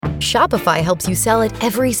Shopify helps you sell at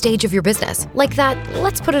every stage of your business. Like that,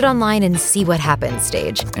 let's put it online and see what happens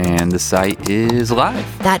stage. And the site is live.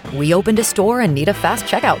 That we opened a store and need a fast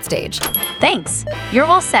checkout stage. Thanks. You're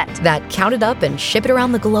all set. That count it up and ship it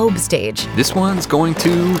around the globe stage. This one's going to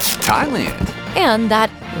Thailand. And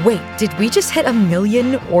that, wait, did we just hit 1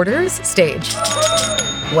 million orders stage?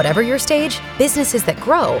 Whatever your stage, businesses that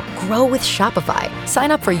grow with Shopify.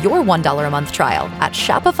 Sign up for your $1 a month trial at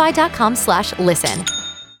shopify.com/listen.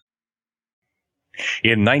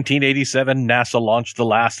 In 1987, NASA launched the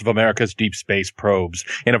last of America's deep space probes.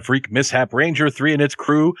 In a freak mishap, Ranger 3 and its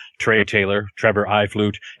crew, Trey Taylor, Trevor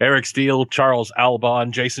Eiflute, Eric Steele, Charles Alba,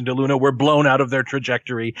 and Jason DeLuna were blown out of their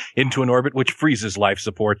trajectory into an orbit which freezes life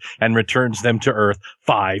support and returns them to Earth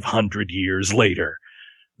 500 years later.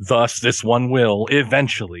 Thus, this one will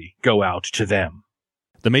eventually go out to them.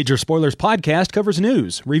 The Major Spoilers podcast covers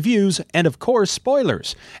news, reviews, and of course,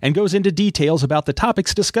 spoilers, and goes into details about the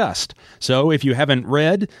topics discussed. So if you haven't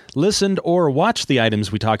read, listened, or watched the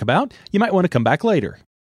items we talk about, you might want to come back later.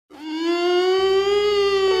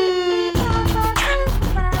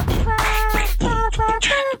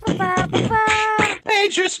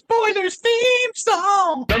 Major Spoilers theme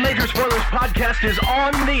song. The Major Spoilers podcast is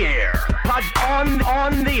on the air.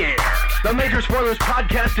 On the air. The Major Spoilers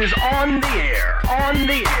podcast is on the air. On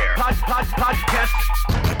the air. Podcast.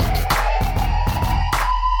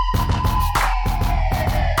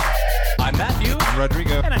 I'm Matthew. I'm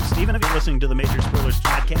Rodrigo. And I'm Steven. If you're listening to the Major Spoilers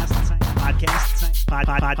podcast.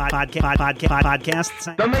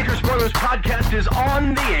 The Major Spoilers podcast is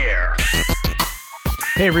on the air.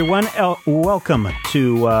 Hey everyone, welcome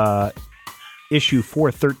to issue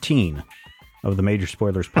 413 of the Major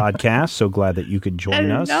Spoilers podcast. So glad that you could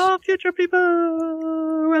join us. Hello, future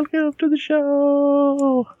people. Welcome to the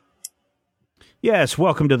show. Yes,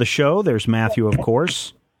 welcome to the show. There's Matthew, of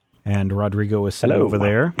course, and Rodrigo is sitting over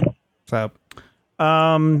there. What's up?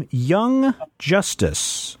 Young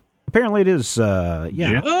Justice. Apparently it is,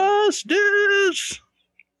 Justice!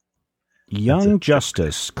 Young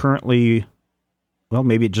Justice, currently... Well,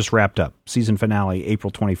 maybe it just wrapped up. Season finale,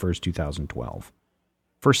 April 21st, 2012.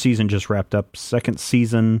 First season just wrapped up. Second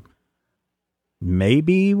season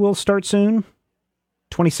maybe will start soon.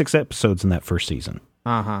 26 episodes in that first season.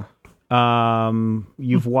 Uh-huh.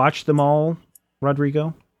 You've watched them all,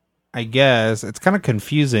 Rodrigo? I guess. It's kind of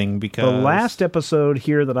confusing because... The last episode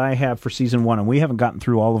here that I have for season 1, and we haven't gotten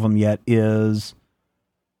through all of them yet, is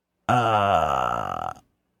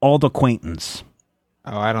Old Acquaintance.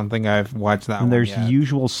 Oh, I don't think I've watched that and one there's yet.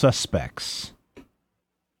 Usual Suspects.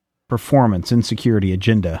 Performance, Insecurity,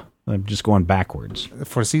 Agenda. I'm just going backwards.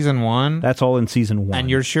 For season 1? That's all in season 1. And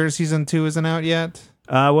you're sure season 2 isn't out yet?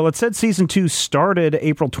 Well, it said season 2 started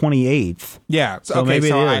April 28th. Yeah. So maybe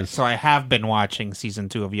it is. So I have been watching season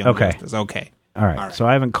 2 of Young Justice. Okay. All right. So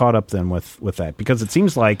I haven't caught up then with that because it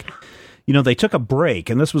seems like, they took a break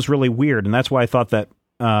and this was really weird. And that's why I thought that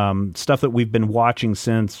stuff that we've been watching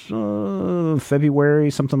since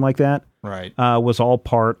February, something like that, right, was all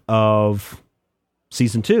part of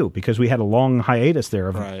season 2 because we had a long hiatus there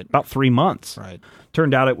of about 3 months. Right.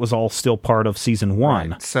 Turned out it was all still part of season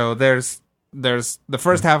 1. Right. So there's the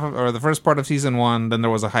first half of, or the first part of season 1, then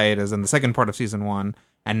there was a hiatus, and the second part of season 1,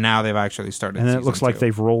 and now they've actually started. And it looks like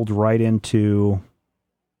they've rolled right into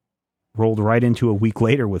a week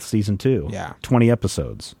later with season 2. Yeah, 20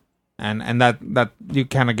 episodes. And that you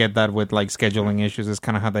kind of get that with like scheduling issues is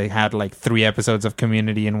kind of how they had like 3 episodes of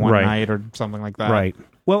Community in one night or something like that. Right.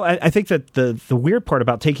 Well, I think that the weird part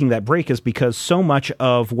about taking that break is because so much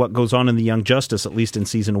of what goes on in the Young Justice, at least in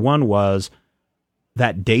season 1, was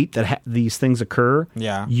that date that these things occur.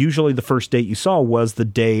 Yeah. Usually the first date you saw was the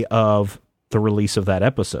day of the release of that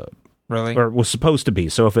episode. Really? Or it was supposed to be.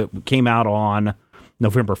 So if it came out on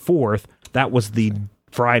November 4th, that was the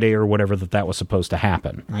Friday or whatever that was supposed to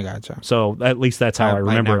happen. I gotcha. So at least that's how I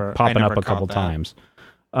remember it popping up a couple times.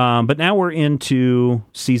 But now we're into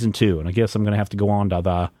season 2, and I guess I'm going to have to go on to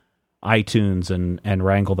the iTunes and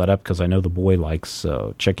wrangle that up because I know the boy likes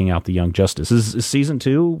checking out the Young Justice. Is season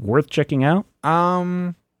 2 worth checking out?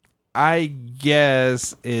 I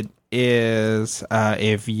guess it is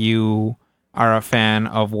if you are a fan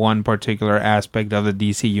of one particular aspect of the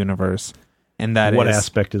DC universe. And that what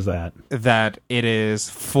aspect is that? That it is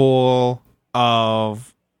full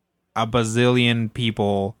of a bazillion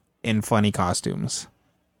people in funny costumes.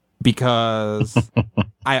 Because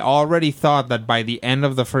I already thought that by the end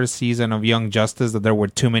of the first season of Young Justice that there were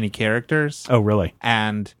too many characters. Oh, really?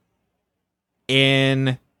 And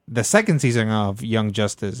in the second season of Young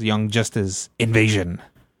Justice Invasion,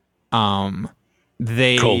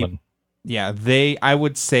 they I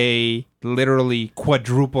would say literally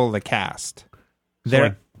quadruple the cast. So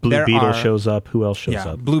like Blue Beetle shows up. Who else shows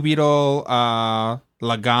up? Blue Beetle,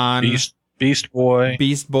 Lagan, Beast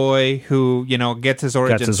Boy, who gets his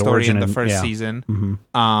origin story in the first season.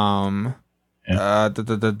 Mm-hmm.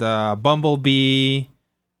 The Bumblebee,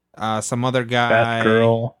 some other guy,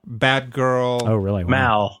 Batgirl. Oh, really? Wow.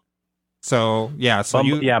 Mal. So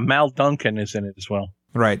Mal Duncan is in it as well.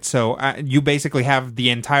 Right. So you basically have the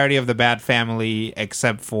entirety of the Bat family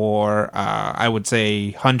except for I would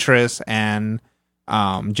say Huntress and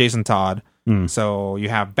Jason Todd. So you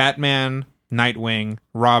have Batman, Nightwing,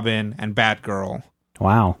 Robin, and Batgirl.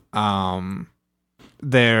 Wow.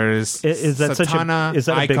 There's is that Satana, is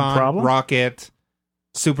that a Icon, big problem? Rocket,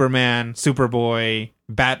 Superman, Superboy,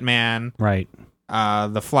 Batman, right?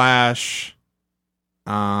 The Flash,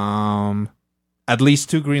 at least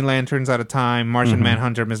 2 Green Lanterns at a time, Martian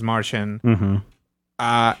Manhunter, Ms. Martian.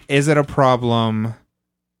 Mm-hmm. Is it a problem?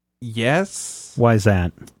 Yes. Why is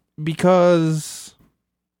that? Because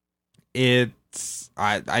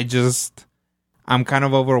I'm kind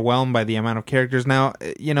of overwhelmed by the amount of characters. Now,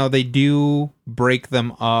 they do break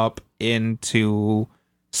them up into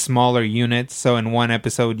smaller units. So in one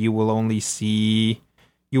episode, you will only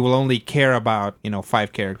care about,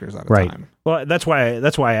 5 characters at a time. Well, that's why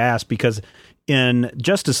I asked, because in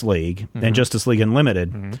Justice League and Justice League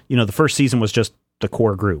Unlimited, the first season was just the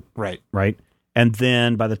core group. Right. And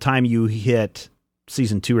then by the time you hit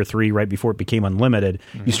season 2 or 3, right before it became Unlimited,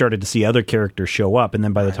 you started to see other characters show up. And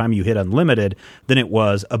then by the time you hit Unlimited, then it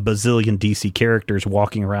was a bazillion DC characters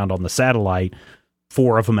walking around on the satellite.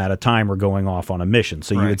 4 of them at a time were going off on a mission.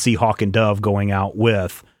 So you would see Hawk and Dove going out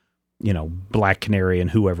with, Black Canary and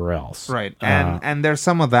whoever else. Right. And there's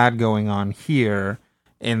some of that going on here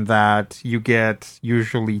in that you get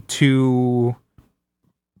usually 1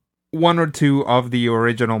 or 2 of the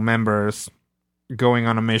original members going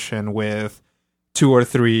on a mission with 2 or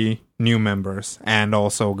 3 new members, and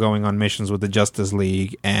also going on missions with the Justice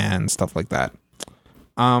League and stuff like that.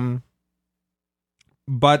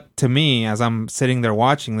 But to me, as I'm sitting there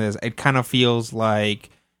watching this, it kind of feels like,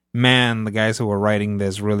 man, the guys who were writing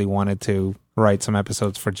this really wanted to write some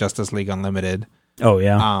episodes for Justice League Unlimited. Oh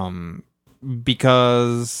yeah.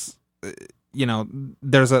 Because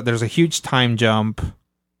there's a huge time jump.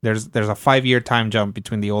 There's a 5-year time jump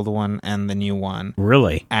between the old one and the new one.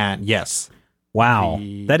 Really? And yes. Wow.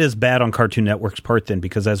 That is bad on Cartoon Network's part then,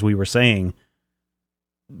 because as we were saying,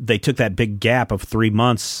 they took that big gap of 3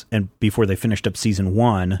 months and before they finished up season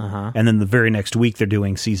 1, and then the very next week they're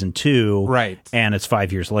doing season 2, right? And it's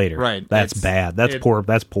 5 years later, right? That's bad. That's poor.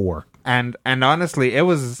 That's poor. And honestly, it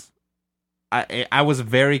was. I was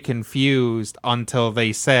very confused until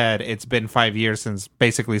they said it's been 5 years since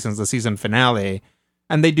the season finale,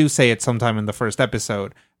 and they do say it sometime in the first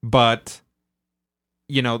episode, but.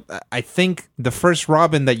 I think the first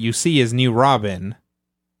Robin that you see is New Robin,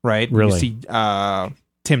 right? Really? You see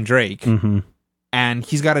Tim Drake, and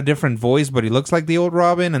he's got a different voice, but he looks like the old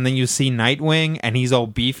Robin. And then you see Nightwing, and he's all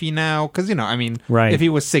beefy now. Because, if he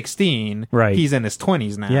was 16, he's in his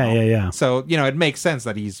 20s now. Yeah. So, it makes sense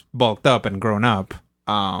that he's bulked up and grown up.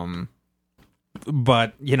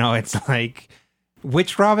 But, it's like...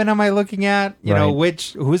 Which Robin am I looking at? Who's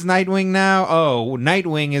Nightwing now? Oh,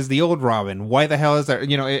 Nightwing is the old Robin. Why the hell is there?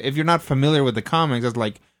 If you're not familiar with the comics, it's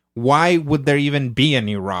like, why would there even be a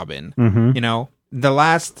new Robin? The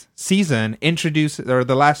last season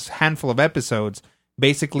the last handful of episodes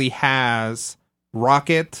basically has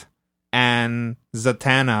Rocket and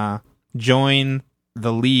Zatanna join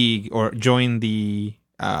the League or join the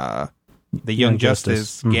Young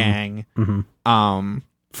Justice gang.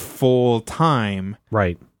 Full time,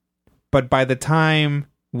 right? But by the time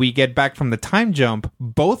we get back from the time jump,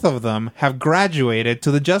 both of them have graduated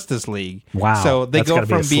to the Justice League. Wow! So they go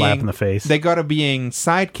from slap in the face. They go to being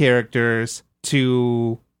side characters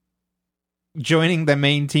to joining the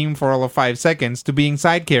main team for all of 5 seconds to being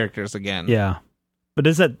side characters again. Yeah. But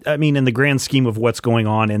is that? I mean, in the grand scheme of what's going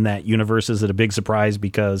on in that universe, is it a big surprise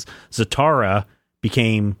because Zatara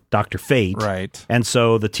became Dr. Fate. Right. And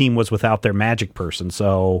so the team was without their magic person.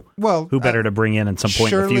 So who better to bring in some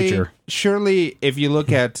point in the future? Surely, if you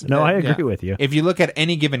look at... No, I agree with you. If you look at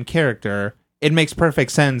any given character, it makes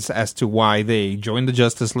perfect sense as to why they joined the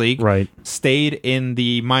Justice League, right? Stayed in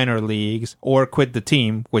the minor leagues, or quit the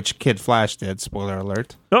team, which Kid Flash did, spoiler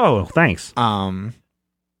alert. Oh, thanks.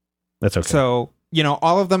 That's okay. So...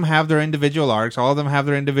 all of them have their individual arcs, all of them have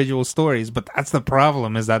their individual stories, but that's the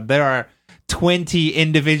problem, is that there are 20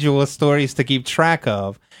 individual stories to keep track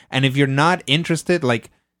of. And if you're not interested,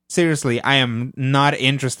 seriously, I am not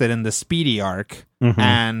interested in the Speedy arc.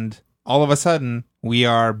 And all of a sudden, we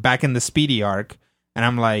are back in the Speedy arc. And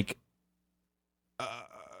I'm like,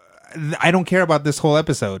 I don't care about this whole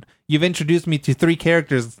episode. You've introduced me to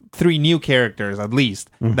three new characters at least,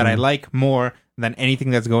 that I like more than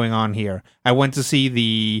anything that's going on here. I went to see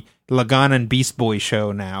the Lagan and Beast Boy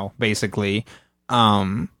show now, basically.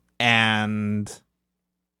 And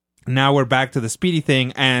now we're back to the Speedy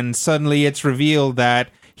thing, and suddenly it's revealed that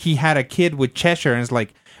he had a kid with Cheshire, and it's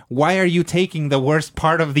like, why are you taking the worst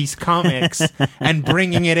part of these comics and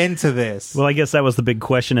bringing it into this? Well, I guess that was the big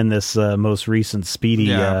question in this most recent Speedy.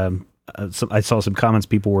 Yeah. I saw some comments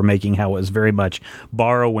people were making how it was very much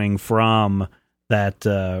borrowing from that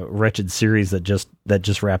wretched series that just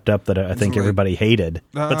wrapped up that I think everybody hated,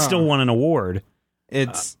 but still won an award.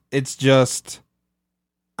 It's just,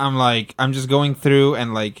 I'm just going through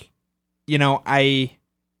and like, you know, I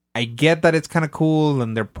get that it's kind of cool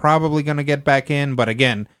and they're probably going to get back in, but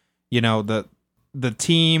again, you know, the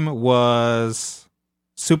team was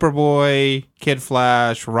Superboy, Kid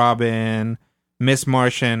Flash, Robin, Miss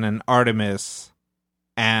Martian, and Artemis,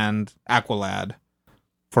 and Aqualad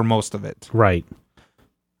for most of it. Right.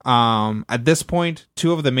 At this point,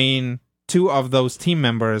 two of those team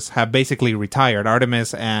members have basically retired.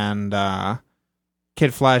 Artemis and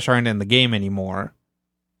Kid Flash aren't in the game anymore.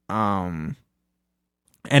 And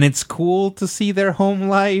it's cool to see their home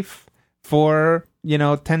life for,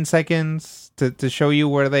 10 seconds to show you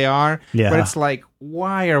where they are. Yeah. But it's like,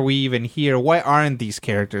 why are we even here? Why aren't these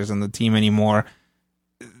characters in the team anymore?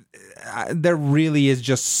 There really is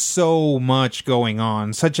just so much going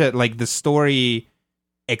on. The story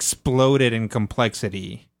exploded in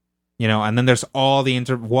complexity. And then there's all the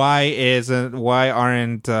why isn't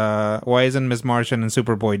Miss Martian and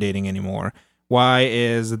Superboy dating anymore? Why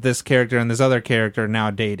is this character and this other character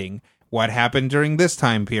now dating? What happened during this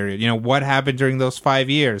time period? What happened during those 5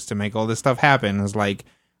 years to make all this stuff happen? It's like,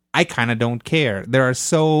 I kind of don't care. There are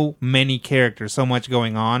so many characters, so much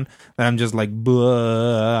going on that I'm just like,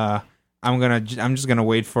 blah. I'm just gonna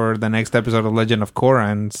wait for the next episode of Legend of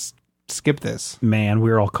Korra and skip this. Man,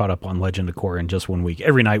 we're all caught up on Legend of Korra in just 1 week.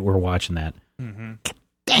 Every night we're watching that. Mm-hmm.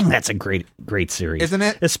 Dang, that's a great series, isn't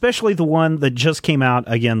it? Especially the one that just came out.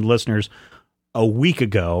 Again, listeners, a week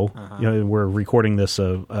ago. We're recording this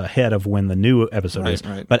ahead of when the new episode is.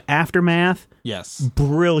 Right. But Aftermath, yes,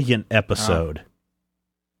 brilliant episode.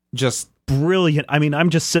 Just brilliant. I mean, I'm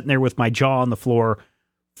just sitting there with my jaw on the floor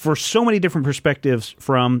for so many different perspectives.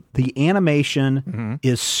 From the animation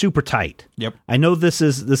is super tight. Yep. I know this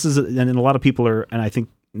is, and a lot of people are, and I think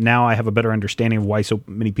now I have a better understanding of why so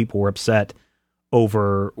many people were upset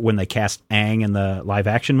over when they cast Aang in the live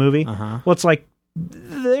action movie. Well, it's like,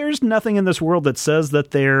 there's nothing in this world that says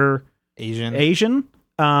that they're Asian.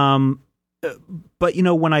 But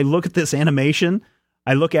when I look at this animation,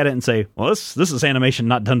 I look at it and say, well, this is animation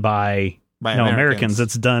not done by Americans.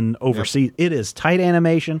 It's done overseas. Yep. It is tight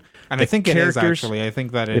animation. And I think it is actually. I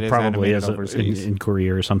think that it is probably is overseas. In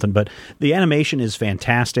Korea or something. But the animation is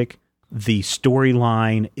fantastic. The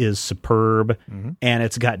storyline is superb. And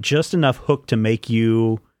it's got just enough hook to make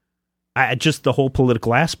you... just the whole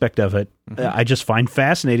political aspect of it, I just find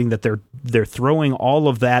fascinating that they're throwing all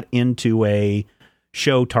of that into a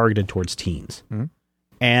show targeted towards teens.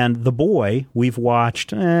 And The Boy, we've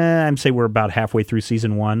watched, I'd say we're about halfway through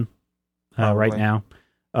season 1 right now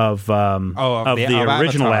of the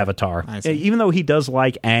original Avatar. Even though he does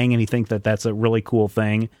like Aang and he thinks that that's a really cool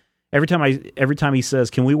thing. Every time he says,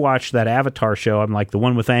 "Can we watch that Avatar show?" I'm like, "The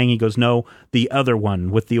one with Aang?" He goes, "No, the other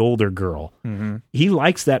one with the older girl." He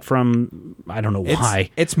likes that from, I don't know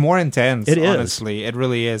why. It's more intense. It is. Honestly, it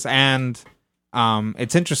really is, and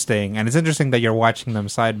it's interesting, that you're watching them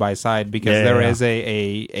side by side because there is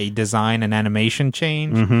a design and animation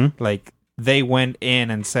change. Like, they went in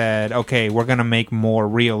and said, okay, we're going to make more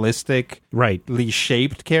realistically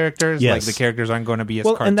shaped characters. Yes. Like, the characters aren't going to be as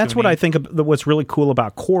cartoony. And that's what I think what's really cool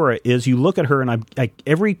about Korra is you look at her and I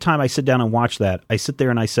every time I sit down and watch that, I sit there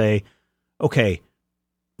and I say, okay,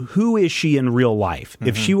 who is she in real life?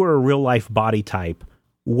 If she were a real life body type,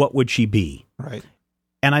 what would she be? Right.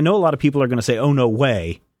 And I know a lot of people are going to say, oh, no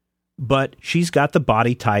way. But she's got the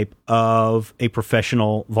body type of a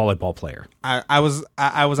professional volleyball player. I was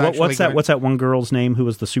actually what's that one girl's name who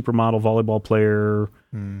was the supermodel volleyball player?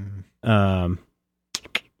 I'll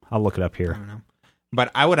look it up here. I don't know. But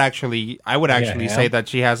I would actually say that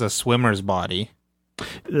she has a swimmer's body.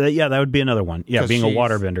 Yeah, that would be another one. Yeah, being a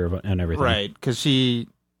waterbender and everything. Right, because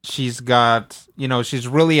she's got, she's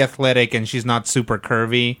really athletic and she's not super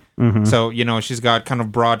curvy. So, she's got kind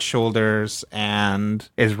of broad shoulders and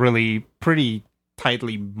is really pretty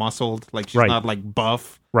tightly muscled. Like, she's not like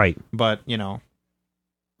buff. Right. But,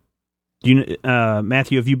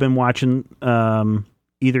 Matthew, have you been watching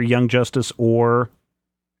either Young Justice or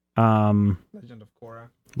Legend of Korra?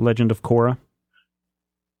 Legend of Korra?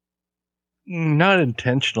 Not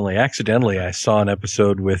intentionally. Accidentally, I saw an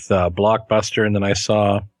episode with Blockbuster, and then I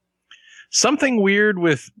saw something weird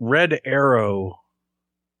with Red Arrow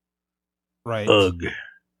Right.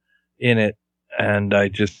 in it. And I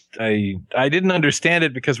didn't understand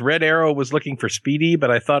it because Red Arrow was looking for Speedy, but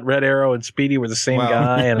I thought Red Arrow and Speedy were the same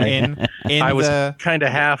guy, and I was kind of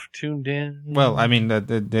half tuned in. Well, I mean,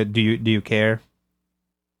 do you care?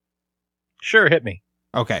 Sure, hit me.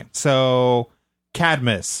 Okay, so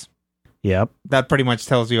Cadmus. Yep. That pretty much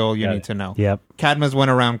tells you all you need to know. Yep. Cadmus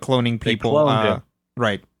went around cloning people. cloned him.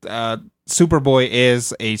 Right. Superboy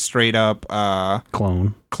is a straight up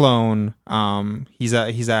Clone. He's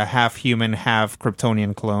a half human, half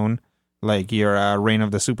Kryptonian clone. Like your Reign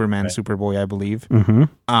of the Superman Superboy, I believe. Mm-hmm.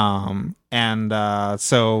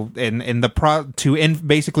 So in the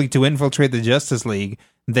basically to infiltrate the Justice League,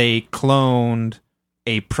 they cloned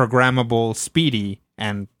a programmable Speedy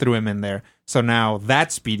and threw him in there. So now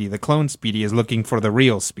that Speedy, the clone Speedy, is looking for the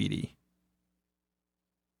real Speedy.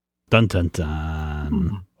 Dun dun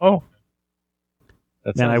dun. Oh.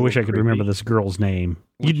 Man, I wish I could remember this girl's name.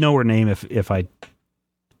 You'd know her name if I...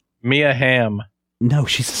 Mia Hamm. No,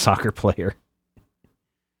 she's a soccer player.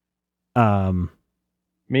 Mia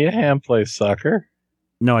Hamm plays soccer?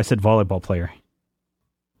 No, I said volleyball player.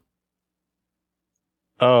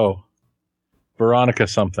 Oh. Veronica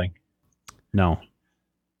something. No.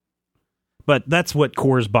 But that's what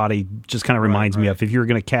Korra's body just kind of reminds me of. If you're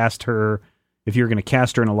going to cast her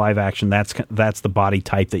in a live action, that's the body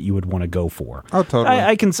type that you would want to go for. Oh, totally.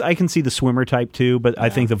 I can see the swimmer type too, but I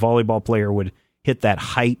think the volleyball player would hit that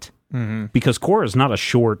height because Korra's not a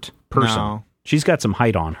short person. No. She's got some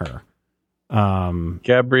height on her.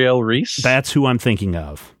 Gabrielle Reese? That's who I'm thinking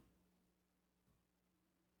of.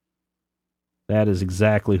 That is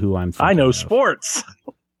exactly who I'm thinking of. I know sports.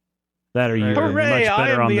 That are you Hooray, much better I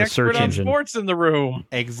am on the the expert search on engine. sports in the room.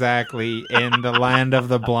 Exactly. In the land of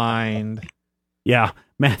the blind. Yeah,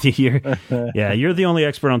 Matthew, you're the only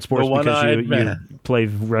expert on sports because you play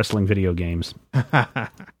wrestling video games. Hey,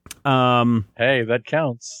 that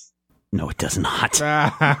counts. No, it does not.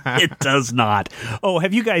 It does not. Oh,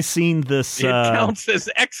 have you guys seen this? It counts as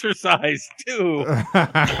exercise too.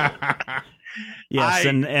 Yes,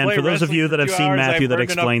 and for those of you that have seen Matthew, that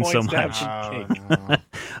explains so much.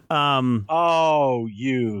 Oh,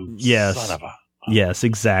 you son of a... Yes,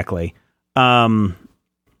 exactly. Now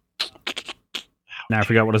I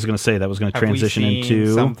forgot what I was going to say. That was going to transition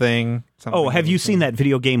into something. Oh, have you seen that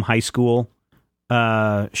Video Game High School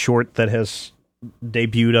short that has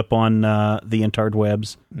debuted up on the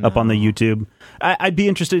interwebs, up on the YouTube? I'd be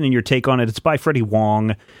interested in your take on it. It's by Freddie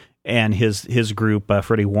Wong and his group.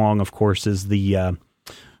 Freddie Wong, of course, is the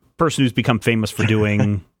person who's become famous for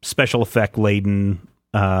doing special effect laden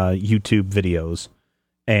YouTube videos.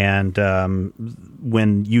 And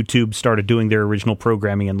when YouTube started doing their original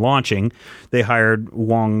programming and launching, they hired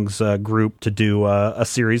Wong's group to do a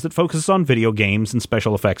series that focuses on video games and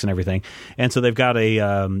special effects and everything. And so they've got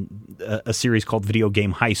a series called Video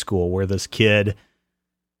Game High School, where this kid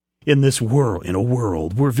in a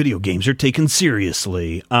world where video games are taken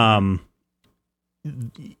seriously, the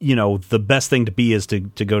best thing to be is to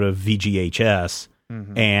go to VGHS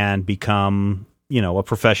and become, a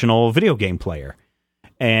professional video game player.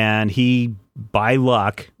 And he, by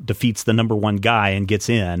luck, defeats the number one guy and gets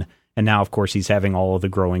in. And now, of course, he's having all of the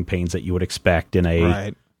growing pains that you would expect in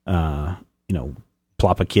a,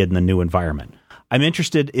 plop a kid in a new environment. I'm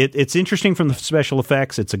interested. It's interesting from the special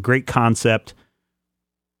effects. It's a great concept.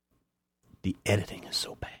 The editing is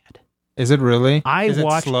so bad. Is it really? Is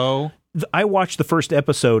it slow? I watched the first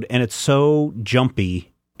episode, and it's so jumpy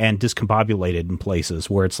and discombobulated in places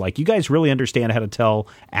where it's like, you guys really understand how to tell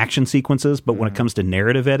action sequences, but when it comes to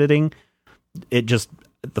narrative editing,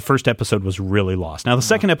 the first episode was really lost. Now, the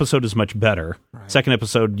second episode is much better. Right. Second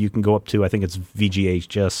episode, you can go up to, I think it's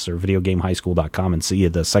VGHS or videogamehighschool.com and see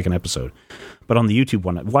the second episode. But on the YouTube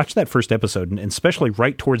one, watch that first episode, and especially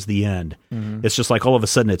right towards the end, it's just like all of a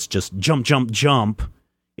sudden it's just jump, jump, jump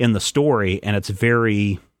in the story, and it's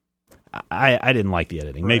very... I didn't like the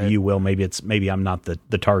editing. Maybe you will. Maybe I'm not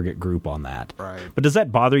the target group on that. Right. But does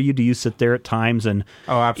that bother you? Do you sit there at times and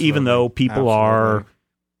even though people are,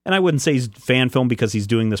 and I wouldn't say he's fan film because he's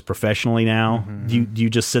doing this professionally now. Do you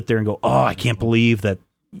just sit there and go, oh, I can't believe that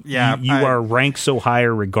you are ranked so high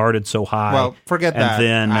or regarded so high? Well, forget and that.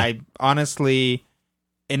 Then, I honestly,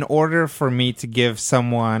 in order for me to give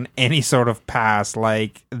someone any sort of pass,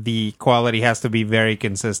 like, the quality has to be very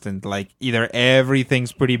consistent. Like, either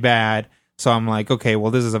everything's pretty bad, so I'm like, okay, well,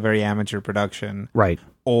 this is a very amateur production. Right.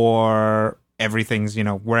 Or everything's,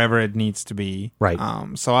 wherever it needs to be. Right.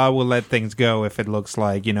 So I will let things go if it looks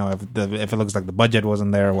like, if it looks like the budget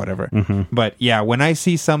wasn't there or whatever. Mm-hmm. But yeah, when I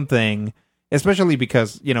see something, especially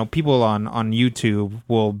because, people on YouTube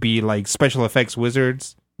will be like special effects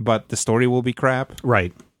wizards, but the story will be crap.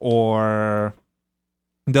 Right. Or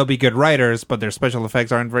they'll be good writers, but their special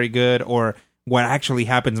effects aren't very good. Or what actually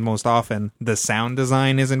happens most often, the sound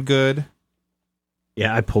design isn't good.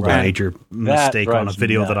 Yeah, I pulled a major mistake on a drives me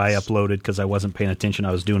video that I nuts. uploaded because I wasn't paying attention.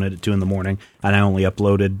 I was doing it at 2 a.m, and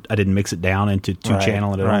I didn't mix it down into two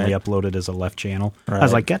channel, and it only uploaded as a left channel. I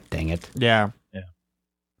was like, God dang it. Yeah.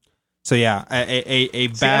 So yeah, a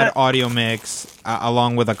bad audio mix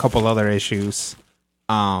along with a couple other issues.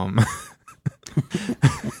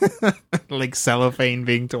 Like cellophane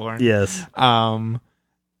being torn. Yes. A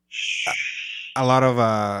lot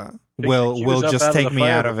of will just take me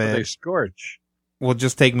out of it. They scorch. Will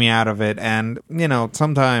just take me out of it. And,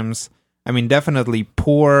 sometimes, definitely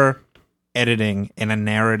poor editing in a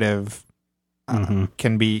narrative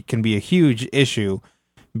can be a huge issue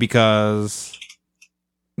because,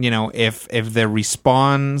 if the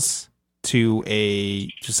response to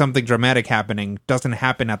something dramatic happening doesn't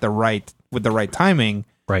happen with the right timing,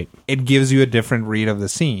 right, it gives you a different read of the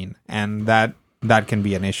scene. And that can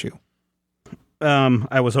be an issue.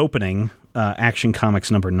 I was opening Action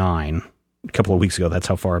Comics number 9 a couple of weeks ago. That's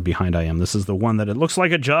how far behind I am. This is the one that it looks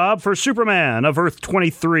like a job for Superman of Earth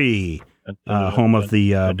 23, home of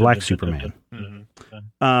the Black Superman.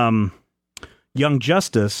 Young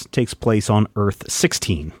Justice takes place on Earth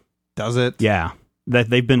 16. Does it? Yeah. That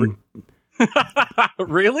they've been...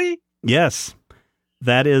 Really? Yes.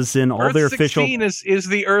 That is in all Earth their 16 official... is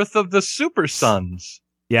the Earth of the Super Sons.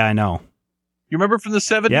 Yeah, I know. You remember from the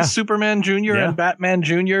 70s, Superman Jr. and Batman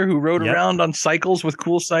Jr., who rode around on cycles with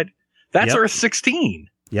cool sight? That's Earth 16.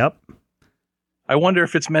 Yep. I wonder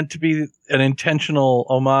if it's meant to be an intentional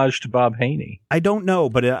homage to Bob Haney. I don't know,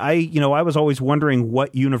 but I was always wondering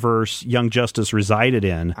what universe Young Justice resided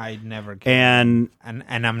in. I never can. And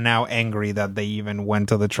I'm now angry that they even went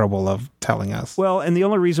to the trouble of telling us. Well, and the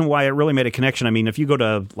only reason why it really made a connection, if you go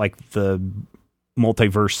to like the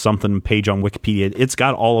multiverse something page on Wikipedia, it's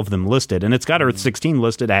got all of them listed, and it's got Earth 16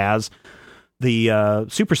 listed as the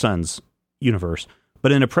Super Sons universe.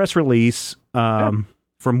 But in a press release from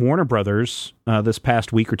Warner Brothers this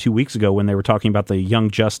past week or 2 weeks ago, when they were talking about the Young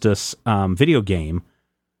Justice video game,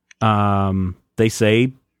 they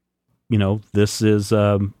say, this is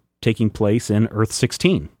taking place in Earth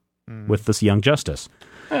 16 with this Young Justice.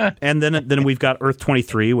 And then we've got Earth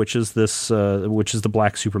 23, which is the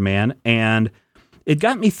Black Superman. And it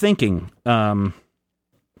got me thinking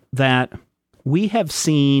that we have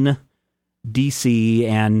seen DC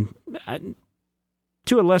and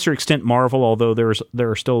to a lesser extent Marvel, although there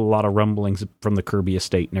are still a lot of rumblings from the Kirby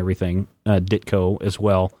estate and everything, Ditko as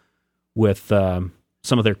well, with some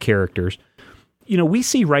of their characters. We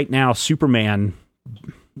see right now Superman,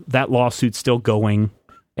 that lawsuit still going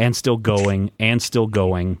and still going and still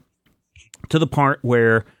going, to the part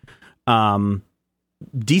where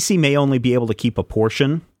DC may only be able to keep a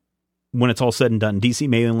portion. When it's all said and done, DC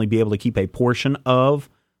may only be able to keep a portion of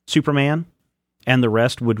Superman, and the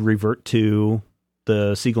rest would revert to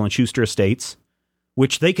the Siegel and Schuster estates,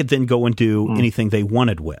 which they could then go and do anything they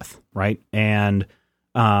wanted with, right? And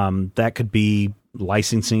that could be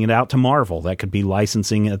licensing it out to Marvel. That could be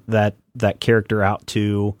licensing that character out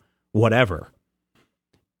to whatever.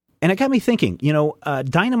 And it got me thinking,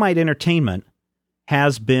 Dynamite Entertainment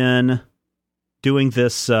has been doing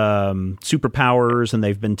this superpowers, and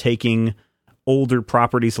they've been taking older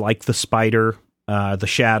properties like the Spider, the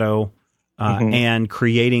Shadow, and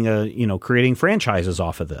creating franchises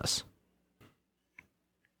off of this.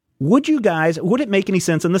 Would it make any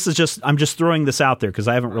sense? And I'm just throwing this out there because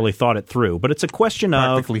I haven't really thought it through, but it's a question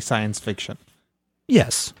of practically science fiction.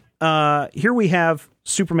 Yes. Here we have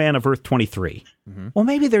Superman of Earth 23. Well,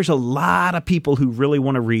 maybe there's a lot of people who really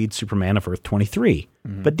want to read Superman of Earth 23,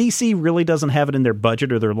 but DC really doesn't have it in their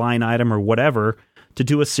budget or their line item or whatever to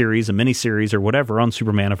do a miniseries or whatever on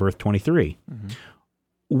Superman of Earth 23.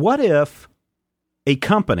 What if a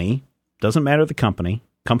company, doesn't matter the company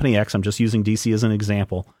X, I'm just using DC as an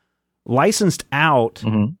example, licensed out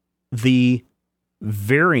the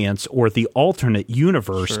variants or the alternate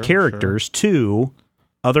universe characters to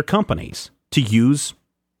other companies to use?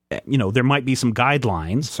 There might be some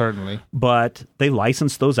guidelines, certainly, but they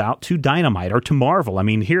license those out to Dynamite or to Marvel.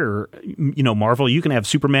 Here, Marvel, you can have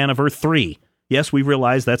Superman of Earth 3. Yes, we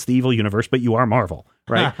realize that's the evil universe, but you are Marvel,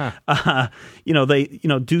 right? They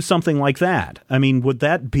do something like that. Would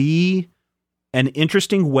that be an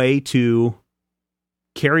interesting way to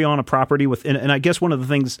carry on a property with? And I guess one of the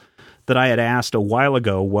things that I had asked a while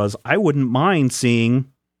ago was I wouldn't mind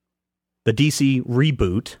seeing the DC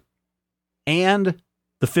reboot and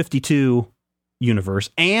the 52 universe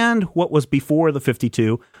and what was before the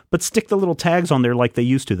 52, but stick the little tags on there like they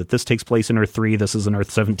used to, that this takes place in Earth 3, this is in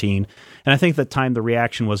Earth 17. And I think at the time the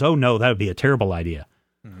reaction was, oh no, that would be a terrible idea.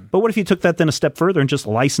 Mm-hmm. But what if you took that then a step further and just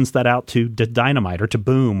licensed that out to Dynamite or to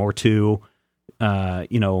Boom or to,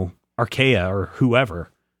 Archaea or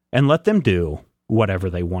whoever, and let them do whatever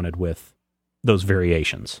they wanted with those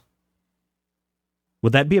variations?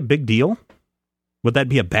 Would that be a big deal? Would that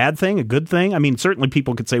be a bad thing, a good thing? I mean, certainly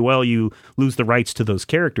people could say, well, you lose the rights to those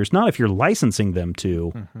characters. Not if you're licensing them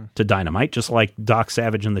to Dynamite, just like Doc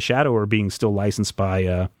Savage and the Shadow are being still licensed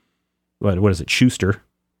by, what is it, Schuster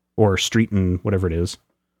or Street and whatever it is.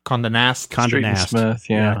 Condé Nast. Street and Smith,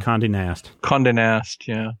 yeah. Condé Nast. Condé Nast,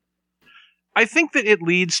 yeah. I think that it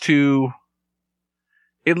leads to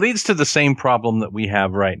the same problem that we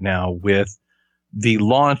have right now with the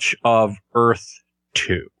launch of Earth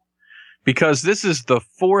 2. Because this is the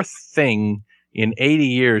fourth thing in 80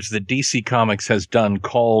 years that DC Comics has done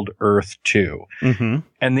called Earth 2. Mm-hmm.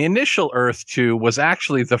 And the initial Earth 2 was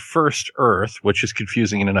actually the first Earth, which is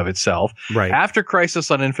confusing in and of itself. Right. After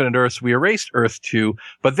Crisis on Infinite Earths, we erased Earth 2,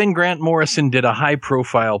 but then Grant Morrison did a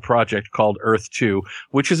high-profile project called Earth 2,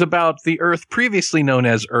 which is about the Earth previously known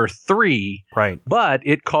as Earth 3. Right. But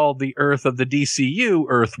it called the Earth of the DCU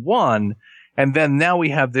Earth 1. And then now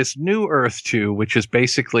we have this new Earth 2, which is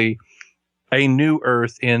basically a new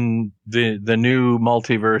Earth in the new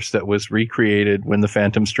multiverse that was recreated when the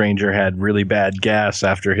Phantom Stranger had really bad gas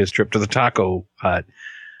after his trip to the Taco Hut,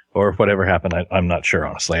 or whatever happened. I'm not sure,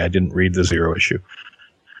 honestly. I didn't read the Zero issue.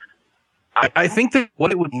 I think that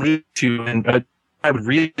what it would lead to, and I would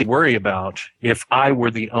really worry about if I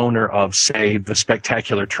were the owner of, say, the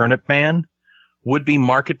Spectacular Turnip Man, would be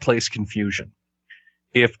marketplace confusion.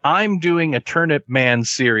 If I'm doing a Turnip Man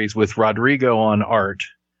series with Rodrigo on art,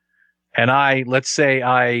 and let's say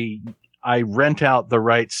I rent out the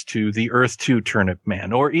rights to the Earth 2 Turnip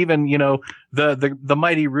Man, or even, the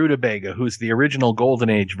mighty Rutabaga, who's the original Golden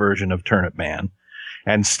Age version of Turnip Man.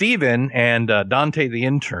 And Steven and Dante the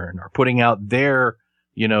Intern are putting out their,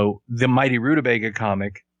 the mighty Rutabaga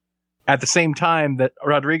comic at the same time that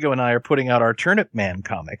Rodrigo and I are putting out our Turnip Man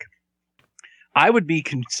comic. I would be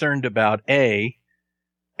concerned about, A,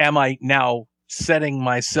 am I now setting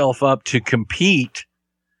myself up to compete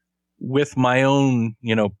with my own,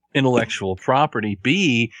 intellectual property?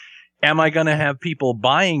 B, am I going to have people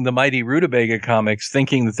buying the mighty Rutabaga comics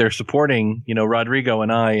thinking that they're supporting, Rodrigo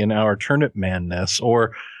and I in our Turnip Man-ness?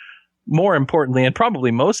 Or more importantly, and probably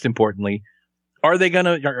most importantly, are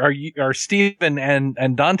Steven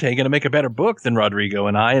and Dante going to make a better book than Rodrigo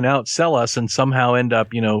and I and outsell us and somehow end up,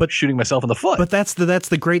 shooting myself in the foot? But that's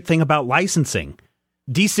the great thing about licensing.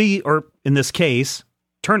 DC, or in this case,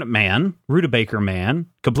 Turnip Man, Rutabaga Man,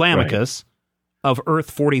 Kablamicus of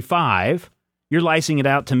Earth 45, you're licensing it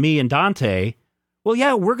out to me and Dante. Well,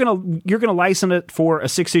 yeah, you're gonna license it for a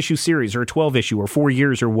 6-issue series or a 12-issue or 4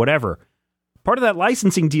 years or whatever. Part of that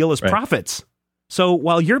licensing deal is profits. So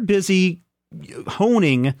while you're busy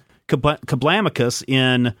honing Kablamicus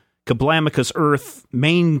in Kablamicus Earth,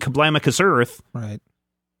 main Kablamicus Earth, right,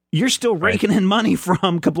 you're still raking in money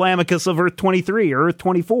from Kablamicus of Earth 23 or Earth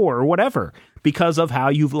 24 or whatever, because of how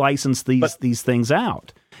you've licensed these things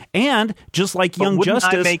out. And just like Young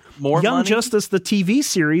Justice, Justice, the TV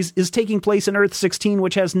series, is taking place in Earth 16,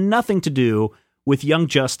 which has nothing to do with Young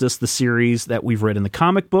Justice, the series that we've read in the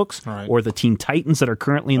comic books, or the Teen Titans that are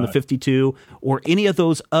currently in the 52, or any of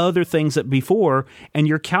those other things that before, and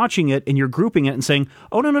you're couching it and you're grouping it and saying,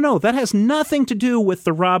 oh, no, that has nothing to do with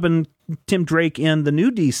the Robin, Tim Drake in the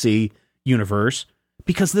new DC universe,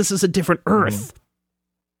 because this is a different Earth.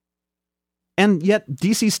 And yet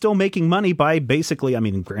DC's still making money by basically, I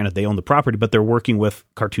mean, granted, they own the property, but they're working with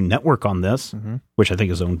Cartoon Network on this, which I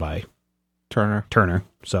think is owned by Turner.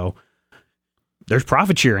 So there's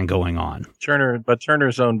profit sharing going on.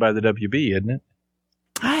 Turner's owned by the WB, isn't it?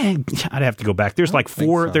 I'd have to go back. There's like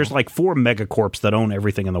four megacorps that own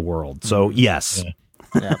everything in the world. So yes.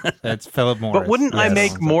 Yeah, that's Philip Morris. But wouldn't I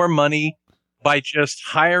make more money by just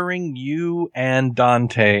hiring you and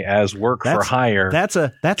Dante as work for hire? That's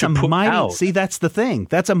a mighty, see, that's the thing.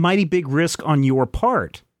 That's a mighty big risk on your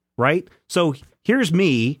part, right? So here's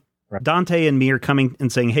me, Dante and me are coming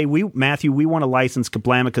and saying, hey, Matthew, we want to license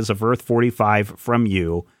Kablamicus of Earth 45 from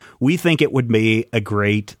you. We think it would be a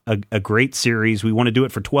great series. We want to do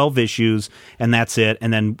it for 12 issues, and that's it.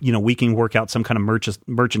 And then, we can work out some kind of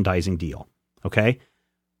merchandising deal. Okay?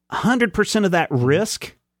 100% of that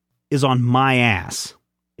risk is on my ass.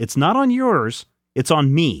 It's not on yours. It's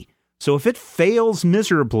on me. So if it fails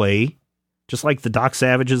miserably, just like the Doc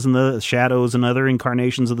Savages and the Shadows and other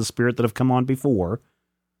incarnations of the Spirit that have come on before.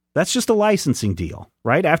 That's just a licensing deal,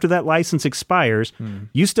 right? After that license expires,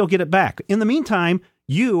 you still get it back. In the meantime,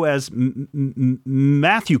 you as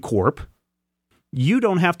Matthew Corp, you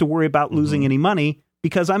don't have to worry about losing any money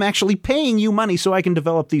because I'm actually paying you money so I can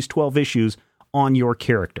develop these 12 issues on your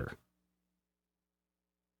character.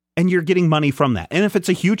 And you're getting money from that. And if it's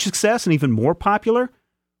a huge success and even more popular,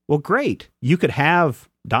 well, great. You could have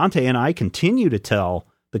Dante and I continue to tell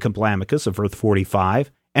the Complamicus of Earth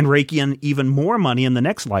 45 and rake in even more money in the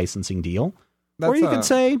next licensing deal. Or you could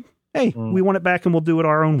say, hey, we want it back and we'll do it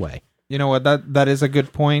our own way. You know what? That is a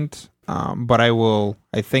good point. But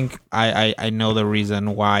I think I know the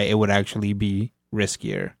reason why it would actually be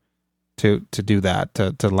riskier to do that,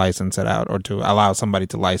 to license it out or to allow somebody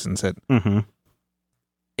to license it. Mm-hmm.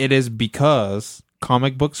 It is because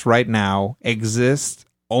comic books right now exist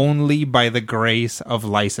only by the grace of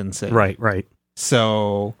licensing. Right.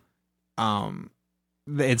 So,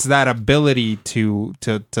 it's that ability to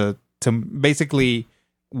basically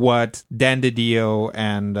what Dan DiDio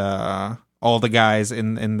and all the guys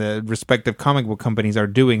in the respective comic book companies are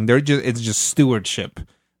doing. It's just stewardship.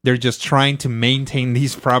 They're just trying to maintain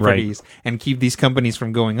these properties and keep these companies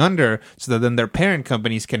from going under so that then their parent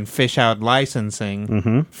companies can fish out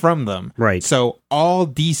licensing from them. Right. So all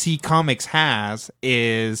DC Comics has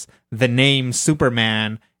is the name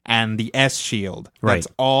Superman and the S-Shield. That's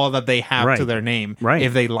all that they have to their name. Right.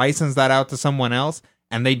 If they license that out to someone else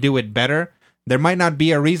and they do it better, there might not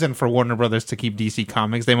be a reason for Warner Brothers to keep DC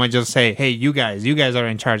Comics. They might just say, hey, you guys are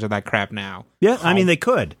in charge of that crap now. Yeah, I mean, they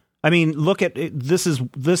could. I mean, look at it. This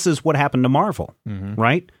is what happened to Marvel,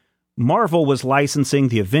 right? Marvel was licensing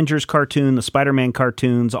the Avengers cartoon, the Spider-Man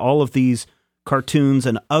cartoons, all of these cartoons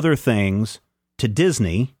and other things to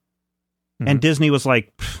Disney. And Disney was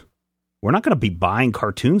like, we're not going to be buying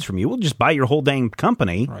cartoons from you. We'll just buy your whole dang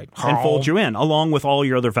company and fold you in, along with all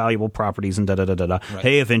your other valuable properties and da-da-da-da-da.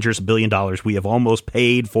 Hey, Avengers, $1 billion. We have almost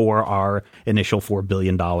paid for our initial $4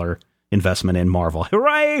 billion investment in Marvel.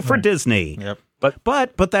 Hooray for Disney. Yep.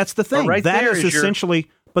 But that's the thing. Right, that is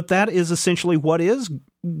essentially what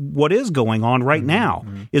is going on right now.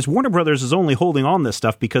 Is Warner Brothers is only holding on this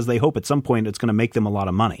stuff because they hope at some point it's going to make them a lot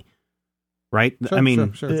of money. Right? Sure, I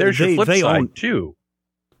mean, sure. There's your flip side too.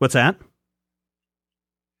 What's that?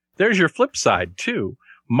 There's your flip side too.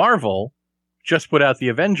 Marvel just put out the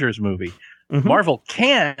Avengers movie. Marvel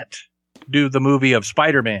can't do the movie of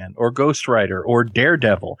Spider-Man or Ghost Rider or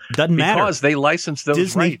Daredevil. Doesn't matter because they license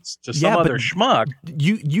those rights to some other schmuck.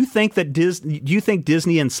 You think that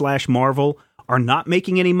Disney and / Marvel are not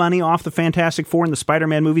making any money off the Fantastic Four and the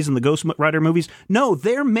Spider-Man movies and the Ghost Rider movies? No,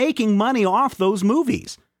 they're making money off those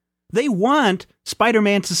movies. They want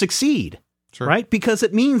Spider-Man to succeed, right? Because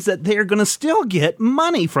it means that they're going to still get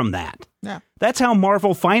money from that. Yeah. That's how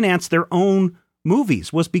Marvel financed their own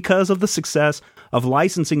movies, was because of the success of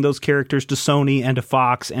licensing those characters to Sony and to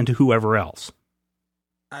Fox and to whoever else.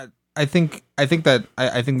 I think that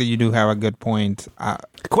you do have a good point.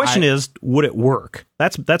 The question is, would it work?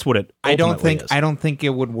 That's what it ultimately is. I don't think it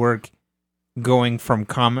would work going from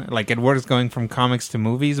it works going from comics to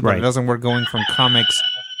movies, but it doesn't work going from comics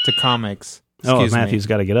to comics. Matthew's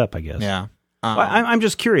got to get up, I guess. Yeah. I'm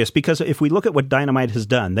just curious, because if we look at what Dynamite has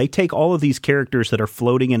done, they take all of these characters that are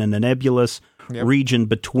floating in a nebulous region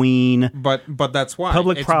between but that's why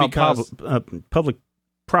public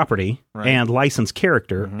property and licensed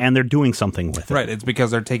character, and they're doing something with it. Right, it's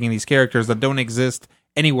because they're taking these characters that don't exist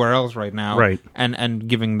anywhere else right now, and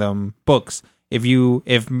giving them books.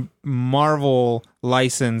 If Marvel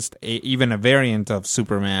licensed even a variant of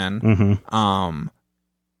Superman,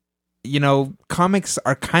 comics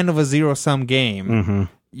are kind of a zero-sum game.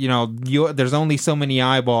 There's only so many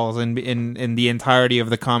eyeballs in the entirety of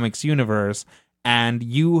the comics universe, and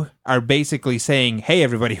you are basically saying, hey,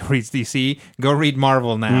 everybody who reads DC, go read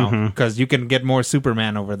Marvel now, because you can get more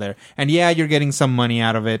Superman over there. And yeah, you're getting some money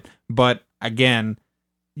out of it, but again,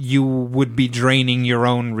 you would be draining your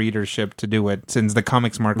own readership to do it, since the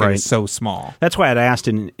comics market is so small. That's why I'd asked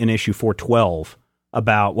in issue 412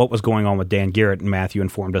 about what was going on with Dan Garrett, and Matthew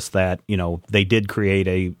informed us that, they did create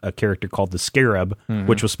a character called the Scarab,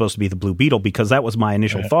 which was supposed to be the Blue Beetle, because that was my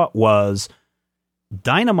initial thought was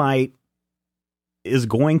Dynamite is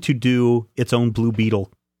going to do its own Blue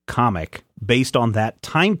Beetle comic based on that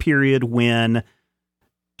time period when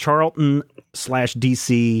Charlton /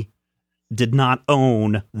 DC did not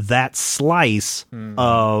own that slice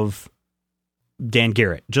of Dan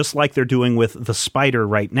Garrett, just like they're doing with the Spider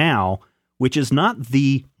right now, which is not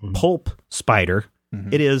the pulp Spider.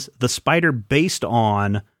 It is the Spider based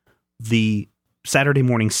on the Saturday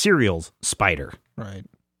morning serials Spider. Right.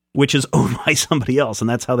 which is owned by somebody else, and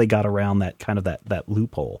that's how they got around that kind of that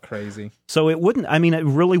loophole. Crazy. So it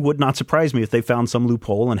really would not surprise me if they found some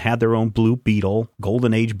loophole and had their own Blue Beetle,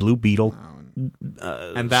 Golden Age Blue Beetle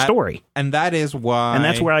story. And that is why... And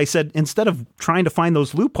that's where I said, instead of trying to find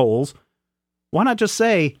those loopholes, why not just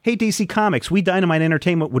say, hey, DC Comics, we Dynamite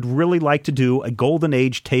Entertainment would really like to do a Golden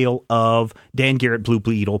Age tale of Dan Garrett Blue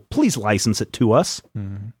Beetle. Please license it to us.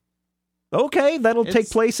 Mm-hmm. Okay, that'll take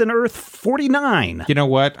place in Earth 49. You know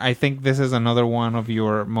what? I think this is another one of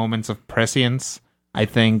your moments of prescience. I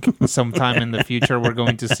think sometime in the future we're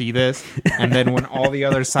going to see this. And then when all the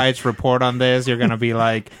other sites report on this, you're going to be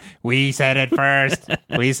like, we said it first.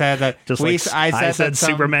 We said that. I said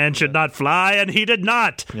Superman should not fly, and he did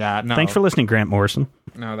not. Yeah, no. Thanks for listening, Grant Morrison.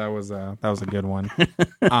 No, that was a good one.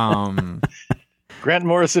 Grant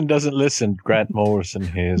Morrison doesn't listen. Grant Morrison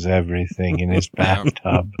hears everything in his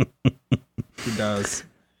bathtub. He does.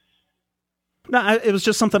 No, it was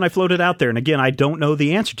just something I floated out there. And again, I don't know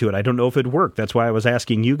the answer to it. I don't know if it worked. That's why I was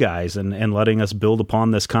asking you guys and letting us build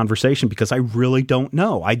upon this conversation, because I really don't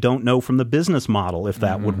know. I don't know from the business model if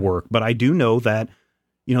that would work. But I do know that,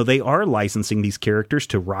 they are licensing these characters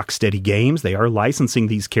to Rocksteady Games. They are licensing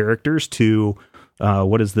these characters to,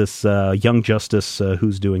 what is this, Young Justice,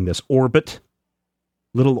 who's doing this? Orbit.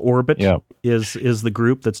 Little Orbit is the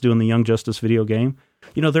group that's doing the Young Justice video game.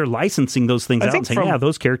 They're licensing those things out and saying,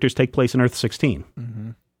 those characters take place in Earth 16. Mm-hmm.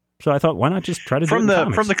 So I thought, why not just try to do it in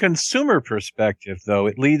comics? From the consumer perspective, though,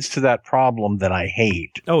 it leads to that problem that I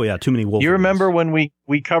hate. Oh, yeah, too many Wolverines. You remember when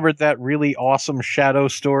we covered that really awesome Shadow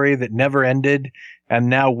story that never ended and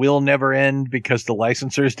now will never end because the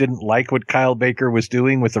licensors didn't like what Kyle Baker was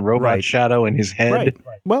doing with the robot Shadow in his head? Right.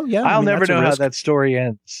 Well, yeah. I'll never know how that story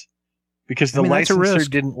ends because the licensor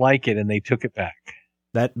didn't like it and they took it back.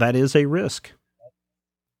 That is a risk.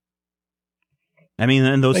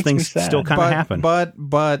 And those things still kind of happen. But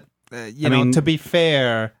to be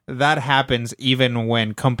fair, that happens even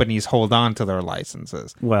when companies hold on to their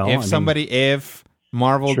licenses. Well, if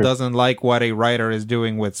Marvel doesn't like what a writer is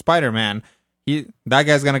doing with Spider-Man, that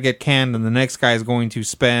guy's going to get canned, and the next guy is going to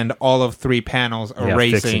spend all of 3 panels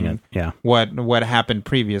erasing what happened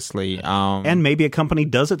previously. And maybe a company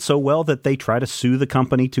does it so well that they try to sue the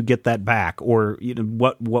company to get that back, or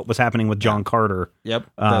what was happening with John Carter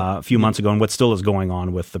a few months ago, and what still is going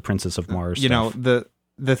on with the Princess of Mars stuff.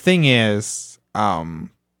 The thing is,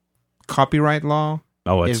 copyright law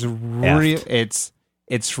is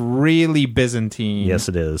it's really Byzantine. Yes,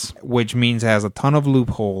 it is. Which means it has a ton of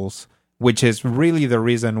loopholes, which is really the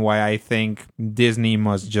reason why I think Disney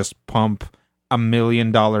must just pump $1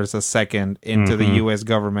 million a second into the U.S.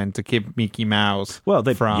 government to keep Mickey Mouse. Well,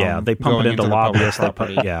 they pump it into lobbyists.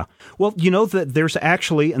 Well, that there's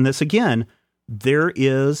actually, and this again, there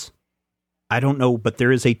is, I don't know, but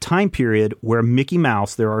there is a time period where Mickey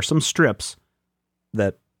Mouse, there are some strips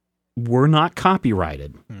that were not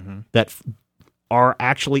copyrighted that are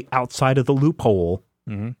actually outside of the loophole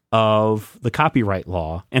of the copyright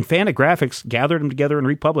law, and Fantagraphics gathered them together and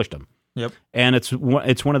republished them. Yep. And it's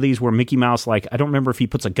one of these where Mickey Mouse, I don't remember if he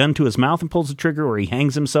puts a gun to his mouth and pulls the trigger, or he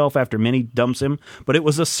hangs himself after Minnie dumps him, but it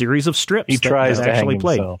was a series of strips he tries to actually hang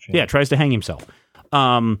played. Himself, tries to hang himself.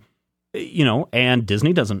 And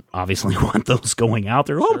Disney doesn't obviously want those going out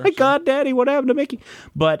there. Oh my God, Daddy, what happened to Mickey?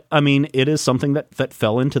 But it is something that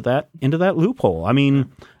fell into that loophole.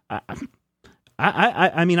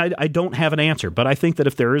 I don't have an answer, but I think that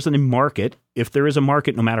if there is a market,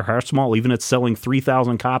 no matter how small, even it's selling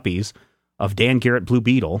 3,000 copies of Dan Garrett Blue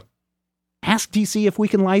Beetle, ask DC if we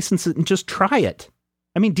can license it and just try it.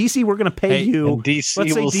 DC, we're going to pay you. DC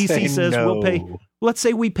let's say DC says no. we'll pay. Let's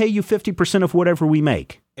say we pay you 50% of whatever we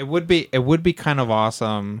make. It would be kind of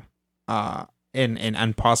awesome,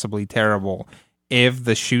 and possibly terrible if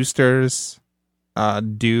the Schusters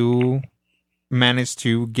do managed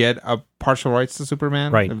to get a partial rights to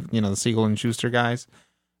Superman, right? The Siegel and Schuster guys,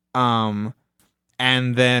 and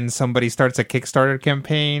then somebody starts a Kickstarter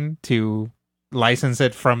campaign to license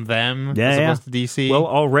it from them as opposed to DC. Well,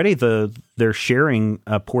 already they're sharing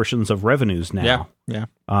portions of revenues now,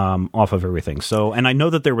 off of everything. So, and I know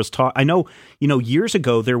that there was talk. I know, years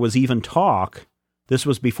ago there was even talk. This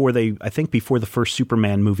was before the first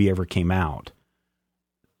Superman movie ever came out.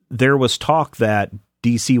 There was talk that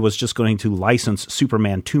DC was just going to license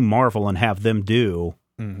Superman to Marvel and have them do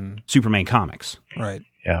Superman comics. Right.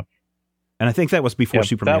 Yeah. And I think that was before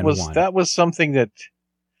Superman 1. That was something that...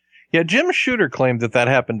 Yeah, Jim Shooter claimed that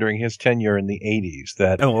happened during his tenure in the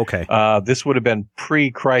 80s. This would have been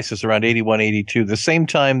pre-crisis, around 81, 82. The same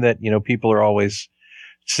time that, people are always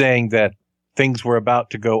saying that things were about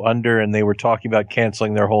to go under and they were talking about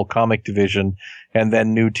canceling their whole comic division, and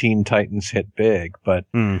then New Teen Titans hit big. But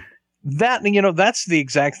that, that's the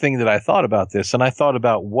exact thing that I thought about this. And I thought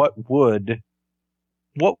about what would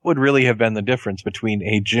really have been the difference between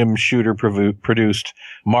a Jim Shooter produced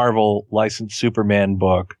Marvel licensed Superman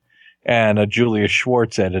book and a Julius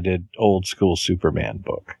Schwartz edited old school Superman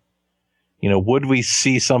book. Would we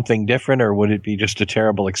see something different, or would it be just a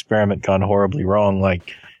terrible experiment gone horribly wrong,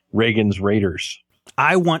 like Reagan's Raiders?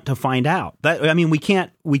 I want to find out. We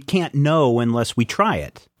can't know unless we try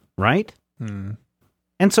it, right? And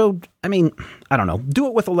so, I don't know. Do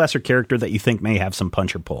it with a lesser character that you think may have some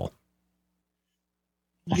punch or pull.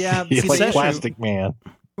 Yeah, like Plastic Man.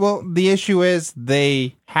 Well, the issue is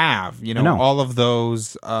they have, all of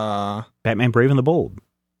those. Batman Brave and the Bold.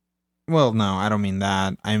 Well, no, I don't mean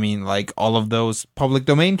that. I mean, like, all of those public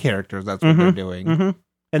domain characters. That's what they're doing.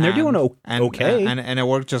 And they're doing okay. And it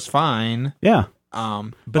worked just fine. Yeah.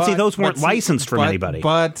 But see, those weren't licensed from anybody.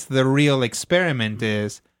 But the real experiment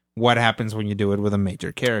is what happens when you do it with a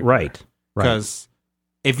major character. Right. Because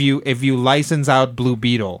if you license out Blue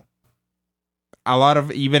Beetle, a lot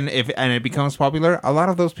of, even if, and it becomes popular, a lot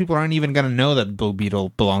of those people aren't even going to know that Blue Beetle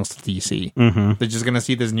belongs to DC. They're just going to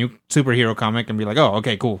see this new superhero comic and be like, oh,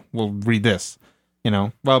 okay, cool, we'll read this.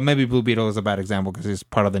 Well, maybe Blue Beetle is a bad example because he's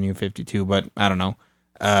part of the new 52, but I don't know.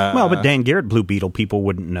 But Dan Garrett Blue Beetle people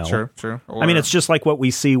wouldn't know. Sure. Or, it's just like what we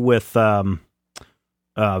see with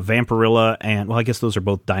Vampirilla and, well, I guess those are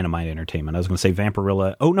both Dynamite Entertainment. I was going to say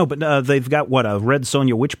Vampirilla. Oh, no, but they've got, a Red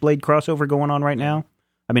Sonja Witchblade crossover going on right now?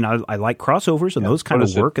 I like crossovers, and those kind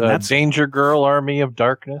of work. And that's Danger Girl, Army of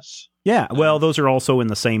Darkness. Yeah, well, those are also in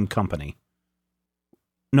the same company.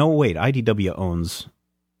 No, wait,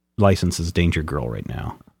 licenses Danger Girl right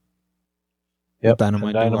now. Yep,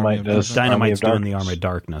 Dynamite does. Dynamite's doing the Army of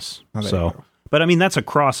Darkness. But that's a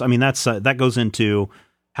cross. That's that goes into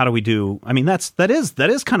how do we do? That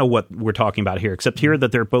is kind of what we're talking about here. Except here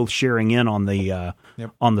that they're both sharing in on the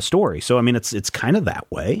on the story. So it's kind of that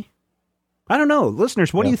way. I don't know,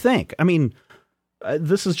 listeners. What do you think?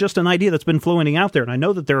 This is just an idea that's been floating out there, and I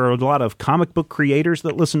know that there are a lot of comic book creators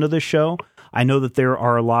that listen to this show. I know that there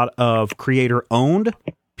are a lot of creator-owned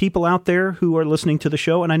people out there who are listening to the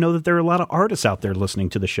show, and I know that there are a lot of artists out there listening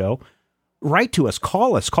to the show. Write to us.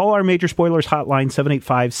 Call our Major Spoilers hotline,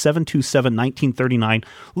 785-727-1939.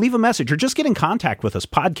 Leave a message, or just get in contact with us,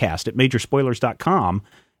 podcast@majorspoilers.com,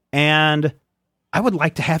 and I would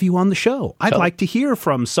like to have you on the show. I'd like to hear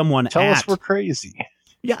from someone. Tell us we're crazy.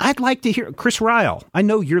 Yeah, I'd like to hear. Chris Ryle, I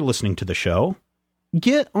know you're listening to the show.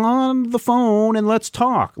 Get on the phone and let's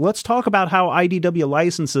talk. Let's talk about how IDW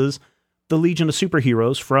licenses the Legion of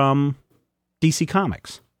Superheroes from DC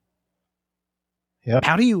Comics. Yep.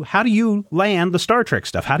 How do you land the Star Trek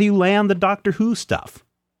stuff? How do you land the Doctor Who stuff?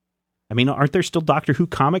 Aren't there still Doctor Who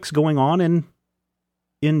comics going on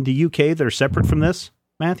in the UK that are separate from this,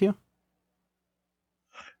 Matthew?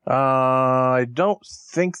 I don't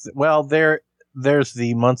think well, there's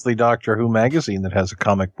the monthly Doctor Who magazine that has a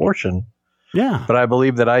comic portion. Yeah. But I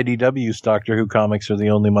believe that IDW's Doctor Who comics are the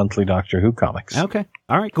only monthly Doctor Who comics. Okay.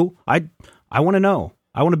 All right, cool. I want to know.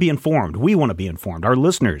 I want to be informed. We want to be informed. Our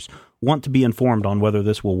listeners want to be informed on whether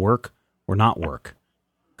this will work or not work.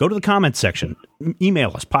 Go to the comments section.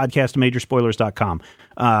 Email us, podcast@majorspoilers.com.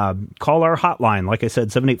 Call our hotline, like I said,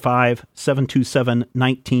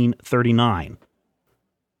 785-727-1939.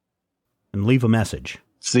 And leave a message.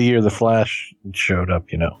 It's the year the Flash showed up,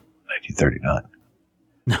 1939.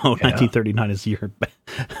 No, 1939 is the year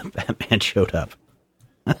Batman showed up.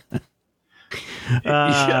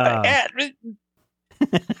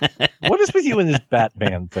 What is with you in this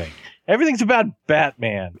Batman thing? Everything's about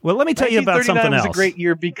Batman. Well, let me tell you about something else. 1939 was a great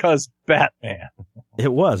year because Batman.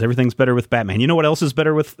 It was. Everything's better with Batman. You know what else is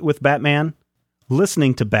better with Batman?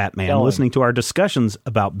 Listening to Batman. Listening to our discussions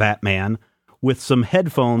about Batman with some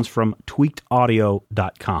headphones from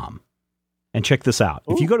tweakedaudio.com. And check this out.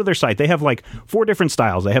 Ooh. If you go to their site, they have like 4 different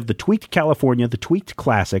styles. They have the Tweaked California, the Tweaked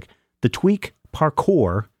Classic, the Tweaked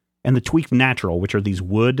Parkour, and the Tweaked Natural, which are these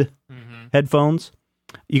wood headphones.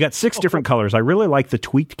 You got 6 different colors. I really like the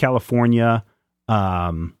Tweaked California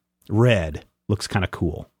red. Looks kind of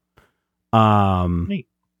cool. Neat.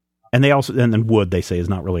 And they also, and then wood, they say, is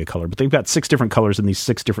not really a color, but they've got 6 different colors in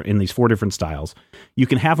these 4 different styles. You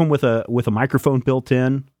can have them with a microphone built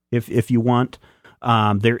in if you want.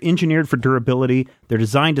 They're engineered for durability. They're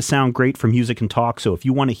designed to sound great for music and talk. So if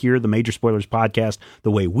you want to hear the Major Spoilers podcast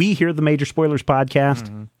the way we hear the Major Spoilers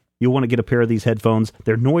podcast, you'll want to get a pair of these headphones.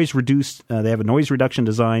 They're noise reduced. They have a noise reduction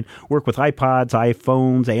design. Work with iPods,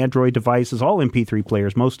 iPhones, Android devices, all MP3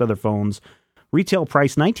 players, most other phones. Retail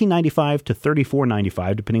price $19.95 to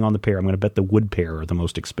 $34.95, depending on the pair. I'm going to bet the wood pair are the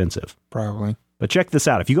most expensive. Probably. But check this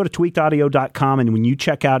out. If you go to tweakedaudio.com and when you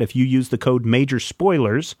check out, if you use the code Major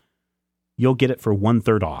Spoilers, you'll get it for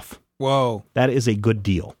 1/3 off. Whoa. That is a good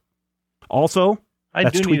deal. Also, I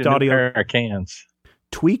that's do Tweaked need a Audio. new pair of cans.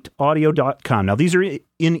 Tweakedaudio.com. Now, these are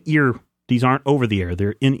in-ear. These aren't over the air.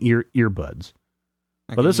 They're in-ear earbuds.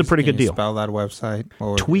 Well, this is a pretty good deal. Spell that website.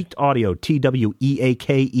 Tweaked Audio,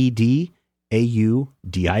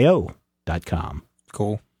 TweakedAudio.com.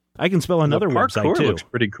 Cool. I can spell another the website parkour too. Looks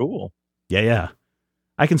pretty cool. Yeah.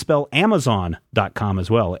 I can spell Amazon.com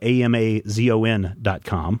as well.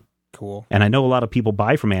 AMAZON.com. Cool. And I know a lot of people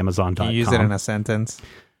buy from Amazon.com. Can you use it in a sentence?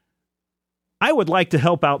 I would like to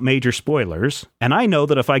help out Major Spoilers, and I know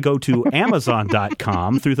that if I go to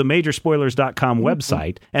Amazon.com through the Majorspoilers.com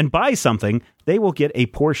website and buy something, they will get a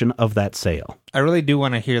portion of that sale. I really do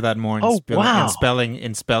want to hear that more in,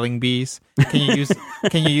 in spelling bees. Can you use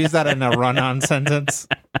that in a run-on sentence?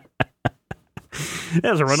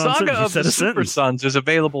 That's a run-on Saga sentence. of the Super Sons is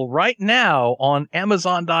available right now on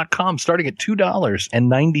Amazon.com, starting at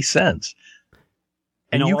 $2.90.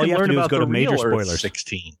 And you all can you have learn to do is about go the to Major real Earth Spoilers.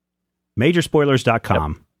 16.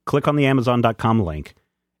 Majorspoilers.com. Click on the Amazon.com link,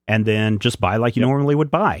 and then just buy like you normally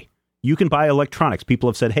would buy. You can buy electronics. People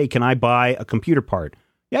have said, hey, can I buy a computer part?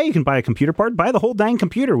 Yeah, you can buy a computer part. Buy the whole dang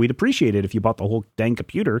computer. We'd appreciate it if you bought the whole dang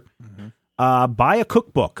computer. Mm-hmm. Buy a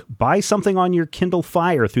cookbook. Buy something on your Kindle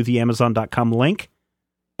Fire through the Amazon.com link,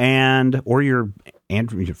 or your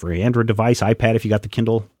Android device, iPad, if you got the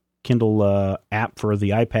Kindle app for the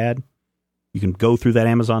iPad. You can go through that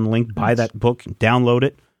Amazon link, buy that book, download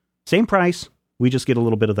it. Same price. We just get a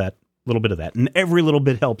little bit of that, and every little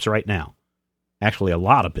bit helps right now. Actually, a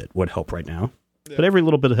lot of it would help right now, but every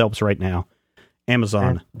little bit helps right now.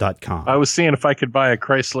 Amazon.com. I was seeing if I could buy a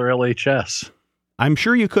Chrysler LHS. I'm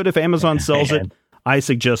sure you could if Amazon sells it. I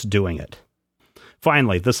suggest doing it.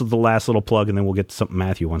 Finally, this is the last little plug, and then we'll get to something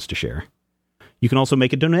Matthew wants to share. You can also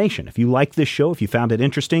make a donation. If you like this show, if you found it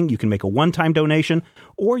interesting, you can make a one-time donation,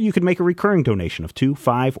 or you can make a recurring donation of $2,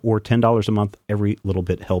 $5, or $10 a month. Every little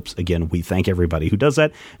bit helps. Again, we thank everybody who does that,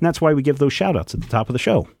 and that's why we give those shout-outs at the top of the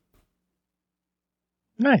show.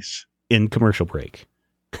 Nice. In commercial break.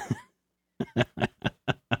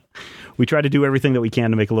 We try to do everything that we can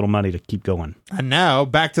to make a little money to keep going. And now,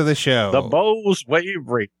 back to the show. The Bose Wave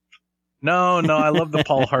Rate. No, I love the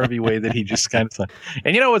Paul Harvey way that he just kind of...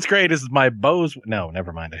 And you know what's great is my Bose... No,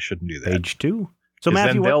 never mind. I shouldn't do that. Page 2. So,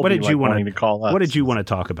 Matthew, what did you want to call us? What did you want to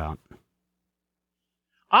talk about?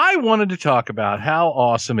 I wanted to talk about how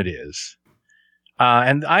awesome it is.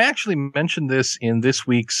 And I actually mentioned this in this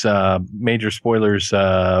week's Major Spoilers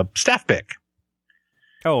staff pick.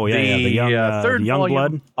 Oh, yeah, the third young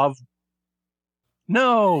volume blood?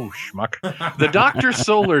 No, schmuck. The Dr.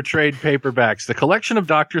 Solar trade paperbacks, the collection of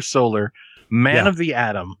Dr. Solar, Man of the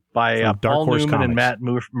Atom by Paul Newman Comics. and Matt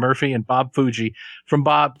Murphy and Bob Fuji from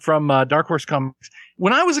Dark Horse Comics.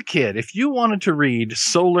 When I was a kid, if you wanted to read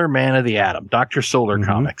Solar Man of the Atom, Dr. Solar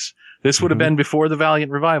comics, this would have been before the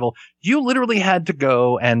Valiant Revival. You literally had to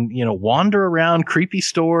go and, wander around creepy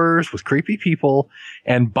stores with creepy people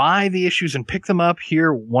and buy the issues and pick them up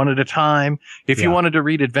here one at a time. If you wanted to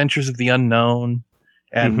read Adventures of the Unknown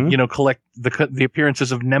and, collect the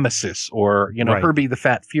appearances of Nemesis or, Herbie the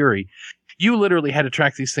Fat Fury, you literally had to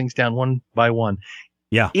track these things down one by one.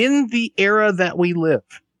 Yeah. In the era that we live,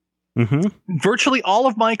 virtually all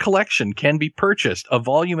of my collection can be purchased a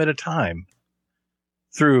volume at a time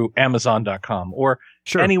through Amazon.com or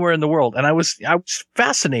anywhere in the world. And I was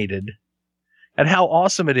fascinated at how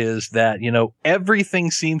awesome it is that, everything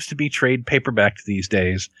seems to be trade paperbacked these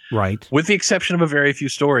days. Right. With the exception of a very few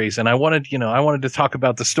stories. And I wanted to talk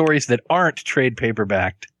about the stories that aren't trade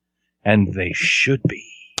paperbacked, and they should be.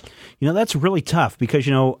 That's really tough because,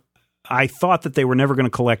 I thought that they were never going to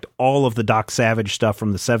collect all of the Doc Savage stuff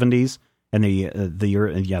from the 70s and the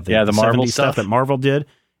Marvel 70s stuff that Marvel did.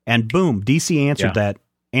 And boom, DC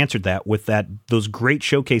answered that with those great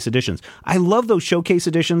showcase editions. I love those showcase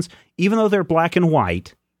editions, even though they're black and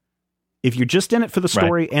white. If you're just in it for the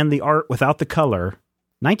story and the art without the color,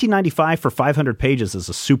 $19.95 for 500 pages is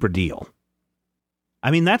a super deal. I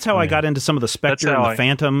mean, that's how I got into some of the Spectre and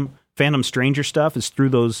the Phantom Stranger stuff is through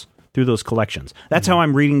those collections. That's how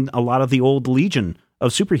I'm reading a lot of the old Legion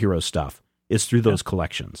of superhero stuff is through those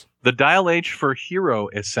collections. The Dial H for Hero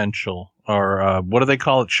Essential, or what do they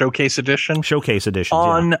call it? Showcase Edition? Showcase Edition.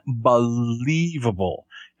 Unbelievable.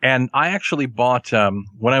 And I actually bought,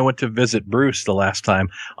 when I went to visit Bruce the last time,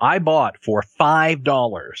 I bought for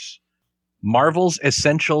 $5 Marvel's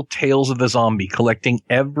Essential Tales of the Zombie, collecting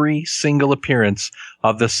every single appearance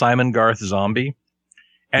of the Simon Garth zombie.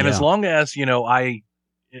 And as long as,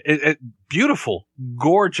 beautiful,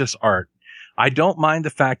 gorgeous art. I don't mind the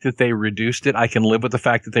fact that they reduced it. I can live with the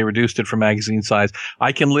fact that they reduced it from magazine size.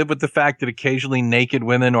 I can live with the fact that occasionally naked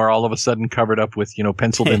women are all of a sudden covered up with,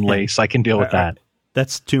 penciled in lace. I can deal with that.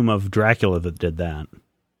 That's Tomb of Dracula that did that.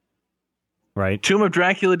 Right? Tomb of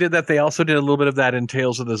Dracula did that. They also did a little bit of that in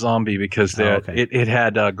Tales of the Zombie because it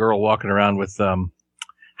had a girl walking around with,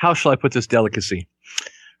 how shall I put this delicacy?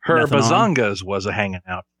 Her bazongas was a hanging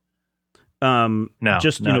out.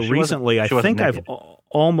 Recently, I think I've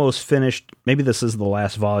almost finished, maybe this is the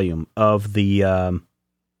last volume of the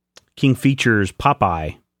King Features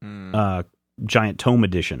Popeye Giant Tome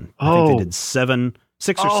Edition. I think they did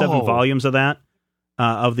 6 or 7 volumes of that,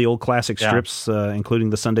 of the old classic strips, including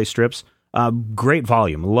the Sunday strips. Great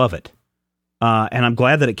volume. Love it. And I'm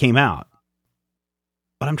glad that it came out.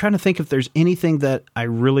 But I'm trying to think if there's anything that I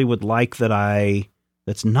really would like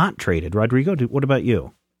that's not traded. Rodrigo, what about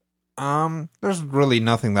you? There's really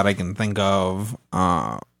nothing that I can think of,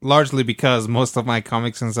 largely because most of my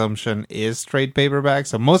comics consumption is trade paperback.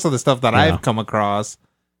 So most of the stuff that I've come across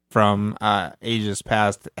from ages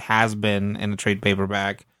past has been in a trade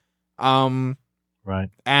paperback. Right.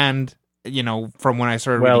 And, from when I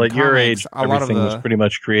started reading comics, at your age, everything was the... pretty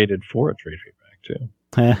much created for a trade paperback, too.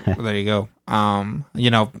 Well, there you go.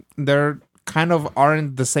 There kind of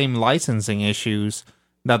aren't the same licensing issues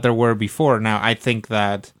that there were before. Now, I think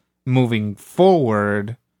that moving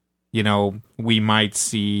forward, we might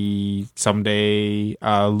see someday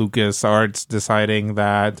LucasArts deciding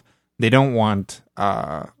that they don't want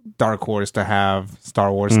Dark Horse to have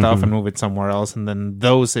Star Wars stuff and move it somewhere else, and then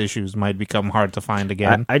those issues might become hard to find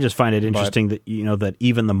again. I just find it interesting that that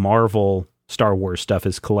even the Marvel Star Wars stuff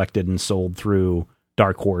is collected and sold through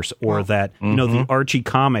Dark Horse, or that the Archie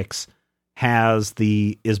Comics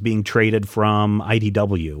is being traded from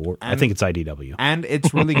IDW, or I think it's IDW, and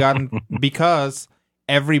it's really gotten because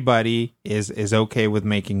everybody is okay with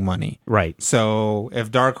making money, right? So if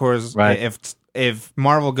Dark Horse, if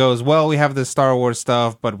Marvel goes, well, we have this Star Wars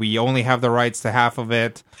stuff, but we only have the rights to half of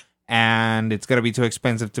it, and it's gonna be too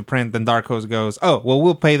expensive to print, then Dark Horse goes, oh, well,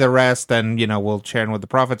 we'll pay the rest, and we'll share in with the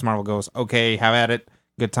profits. Marvel goes, okay, have at it,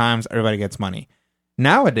 good times, everybody gets money.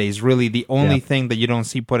 Nowadays, really, the only thing that you don't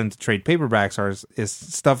see put into trade paperbacks is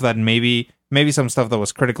stuff that maybe some stuff that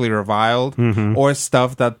was critically reviled, or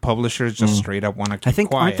stuff that publishers just straight up want to keep I think,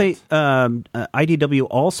 quiet. Aren't they, IDW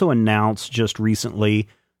also announced just recently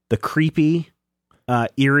the creepy,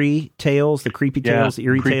 eerie tales, eerie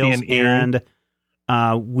tales, and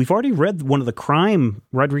we've already read one of the crime,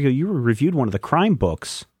 Rodrigo, you reviewed one of the crime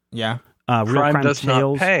books. Yeah. Real Crime Does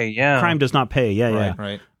Tales. Not Pay, yeah. Crime Does Not Pay, yeah.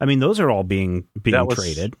 Right. I mean, those are all being was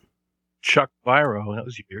traded. Chuck Biro, that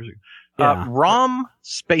was years ago. Yeah. ROM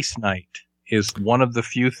Space Knight is one of the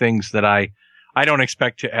few things that I don't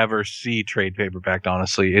expect to ever see trade paperback,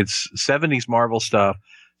 honestly. It's 70s Marvel stuff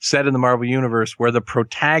set in the Marvel Universe where the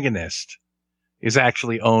protagonist is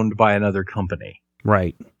actually owned by another company.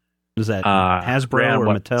 Right. Is that Hasbro or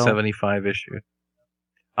Mattel? 75 issue.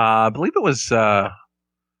 I believe it was...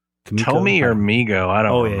 Tomy or Mego, I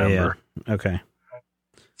don't remember. Yeah. Okay.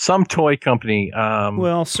 Some toy company.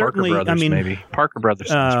 Well, certainly, Parker Brothers, maybe. Parker Brothers.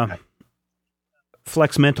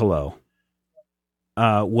 Flex Mentallo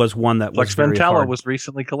was one that Flex Mentallo was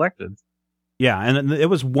recently collected. Yeah, and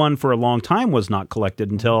it was one for a long time was not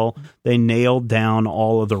collected until they nailed down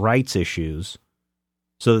all of the rights issues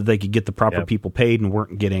so that they could get the proper people paid and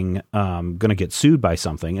weren't getting going to get sued by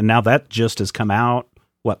something. And now that just has come out,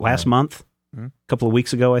 last month? A couple of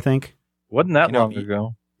weeks ago, I think. Wasn't that long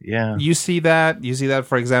ago? Yeah. You see that,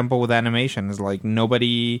 for example, with animation. It's like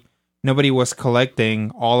nobody was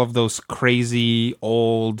collecting all of those crazy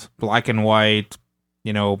old black and white,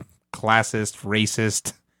 classist,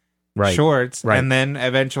 racist shorts. Right. And then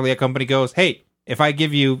eventually a company goes, hey, if I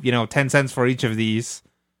give you, 10 cents for each of these,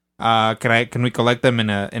 can we collect them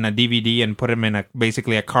in a DVD and put them in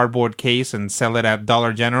basically a cardboard case and sell it at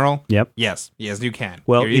Dollar General? Yep. Yes, you can.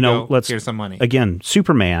 Well, Here you go. let's here's some money. Again,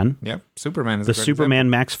 Superman. Yep, Superman is the Superman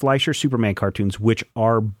example. Max Fleischer Superman cartoons, which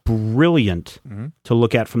are brilliant to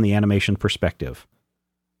look at from the animation perspective.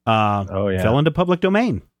 Fell into public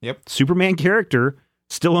domain. Yep. Superman character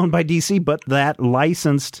still owned by DC, but that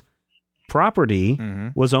licensed property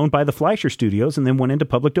was owned by the Fleischer Studios and then went into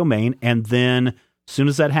public domain, and then as soon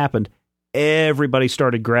as that happened, everybody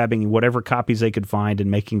started grabbing whatever copies they could find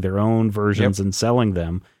and making their own versions and selling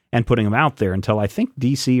them and putting them out there until I think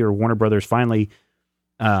DC or Warner Brothers finally,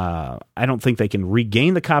 I don't think they can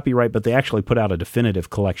regain the copyright, but they actually put out a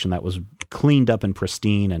definitive collection that was cleaned up and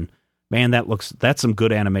pristine. And man, that's some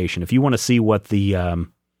good animation. If you want to see what the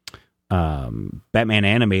Batman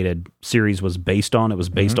animated series was based on. It was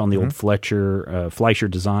based on the old Fleischer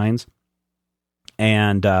designs.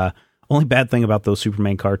 And only bad thing about those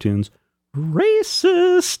Superman cartoons,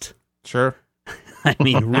 racist. Sure. I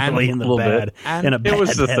mean, really in the bad. In a bad, it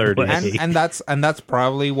was the 30s. way. And that's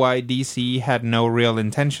probably why DC had no real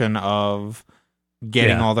intention of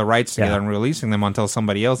getting all the rights together and releasing them until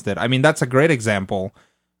somebody else did. I mean, that's a great example.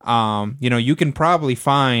 You can probably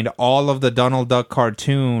find all of the Donald Duck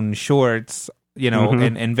cartoon shorts,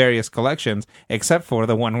 in various collections, except for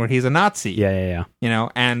the one where he's a Nazi. Yeah.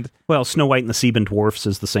 And well, Snow White and the Seaborn Dwarfs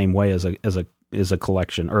is the same way as a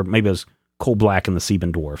collection, or maybe it was Coal Black and the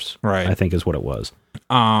Seaborn Dwarfs. Right, I think is what it was.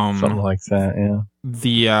 Something like that.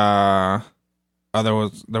 Yeah.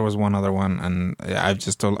 There was one other one, and I've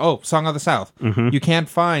just told. Song of the South. You can't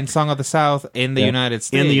find Song of the South in the United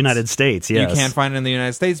States. In the United States, yes. You can't find it in the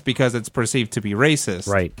United States because it's perceived to be racist.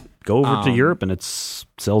 Right. Go over to Europe, and it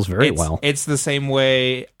sells very well. It's the same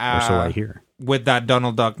way. Or so I hear. With that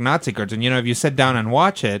Donald Duck Nazi cartoon, if you sit down and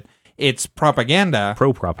watch it, it's propaganda,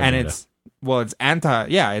 pro-propaganda, and it's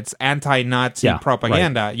anti-Nazi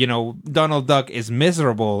propaganda. Right. Donald Duck is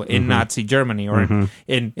miserable in Nazi Germany or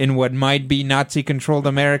in what might be Nazi-controlled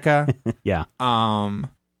America. Yeah.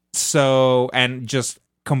 So, and just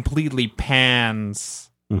completely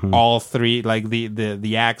pans all three, like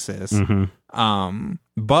the axis.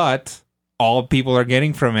 But all people are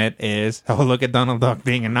getting from it is, look at Donald Duck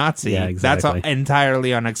being a Nazi. Yeah, exactly. That's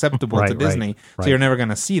entirely unacceptable to Disney. Right. So you're never going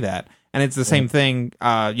to see that. And it's the same thing,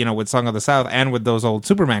 with Song of the South and with those old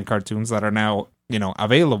Superman cartoons that are now,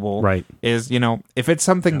 available. Right. Is, if it's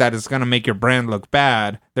something that is going to make your brand look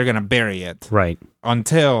bad, they're going to bury it. Right.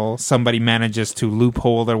 Until somebody manages to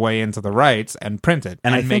loophole their way into the rights and print it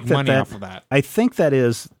and make money off of that. I think that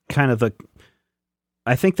is kind of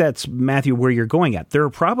I think that's, Matthew, where you're going at. There are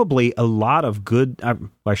probably a lot of good,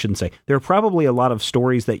 I shouldn't say, there are probably a lot of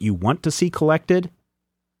stories that you want to see collected,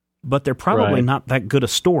 but they're probably not that good of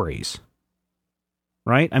stories.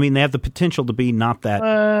 Right? I mean, they have the potential to be not that.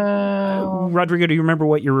 Rodrigo, do you remember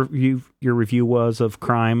what your review was of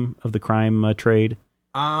the crime trade?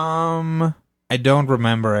 I don't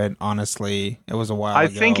remember it, honestly. It was a while ago. I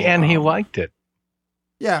think, and he liked it.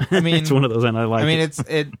 Yeah, I mean, it's one of those, and I like. I mean,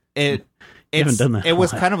 it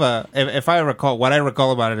was kind of a, if I recall, what I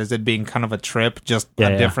recall about it is it being kind of a trip, just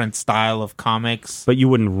a different style of comics. But you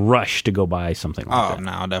wouldn't rush to go buy something like that. Oh,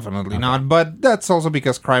 no, definitely not. But that's also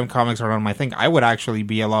because crime comics are not my thing. I would actually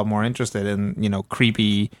be a lot more interested in,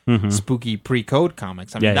 creepy, spooky pre-code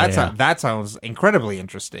comics. I mean, that sounds incredibly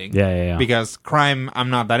interesting. Yeah. Because crime,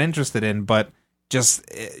 I'm not that interested in, but just,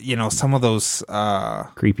 some of those...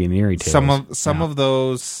 creepy and eerie tales. Some of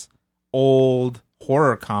those old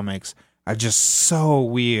horror comics are just so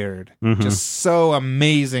weird. Just so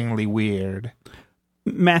amazingly weird.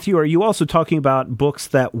 Matthew, are you also talking about books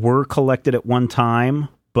that were collected at one time,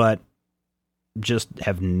 but just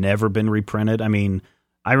have never been reprinted? I mean,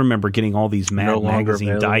 I remember getting all these Mad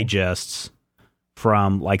Magazine digests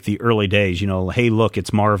from like the early days, hey, look,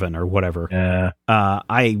 it's Marvin or whatever. Yeah.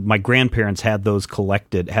 My grandparents had those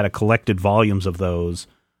collected volumes of those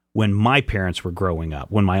when my parents were growing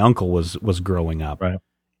up, when my uncle was growing up. Right.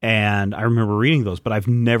 And I remember reading those, but I've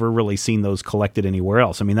never really seen those collected anywhere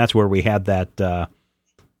else. I mean, that's where we had that, the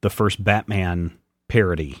first Batman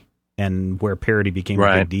parody, and where parody became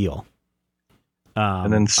a big deal.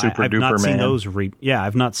 And then Super I've Duper not seen Man. those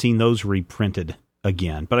I've not seen those reprinted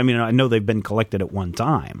again. But I mean, I know they've been collected at one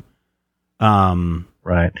time.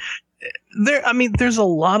 Right. There's a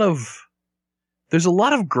lot of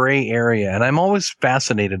gray area, and I'm always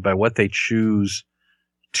fascinated by what they choose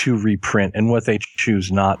to reprint and what they choose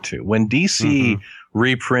not to. When DC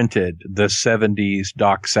reprinted the 70s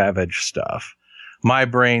Doc Savage stuff, my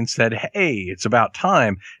brain said, hey, it's about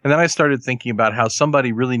time. And then I started thinking about how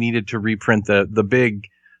somebody really needed to reprint the big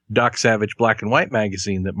Doc Savage black and white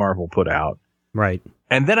magazine that Marvel put out. Right.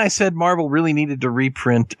 And then I said Marvel really needed to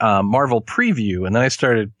reprint Marvel Preview. And then I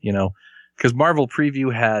started, because Marvel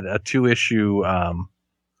Preview had a 2-issue,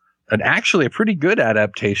 actually a pretty good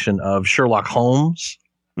adaptation of Sherlock Holmes.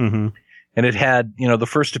 And it had, the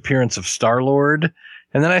first appearance of Star-Lord.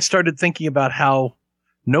 And then I started thinking about how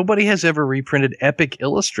nobody has ever reprinted Epic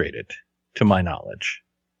Illustrated, to my knowledge.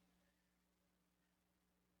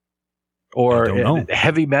 Or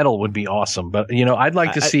Heavy Metal would be awesome. But, I'd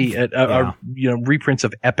like to see reprints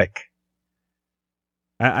of Epic.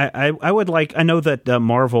 I would like, I know that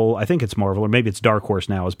Marvel, I think it's Marvel, or maybe it's Dark Horse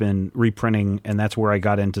now, has been reprinting, and that's where I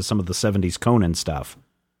got into some of the 70s Conan stuff.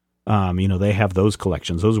 They have those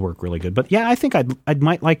collections. Those work really good. But yeah, I think I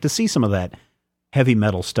might like to see some of that Heavy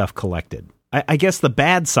Metal stuff collected. I guess the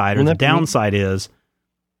bad side or the downside is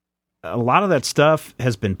a lot of that stuff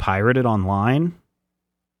has been pirated online,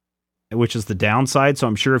 which is the downside. So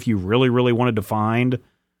I'm sure if you really, really wanted to find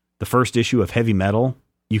the first issue of Heavy Metal,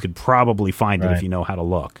 you could probably find it if you know how to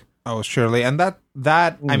look. Oh, surely. And that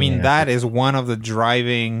I mean, that is one of the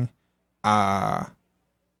driving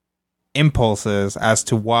impulses as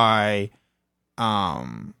to why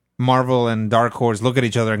Marvel and Dark Horse look at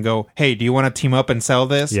each other and go, hey, do you want to team up and sell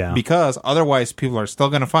this? Yeah. Because otherwise people are still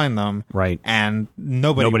going to find them. Right. And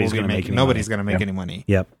nobody's going to make any money.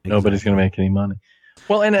 Yep. Nobody's going to make any money.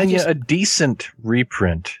 Well, and a decent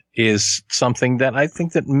reprint is something that I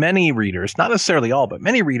think that many readers, not necessarily all, but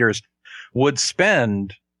many readers would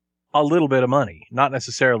spend a little bit of money, not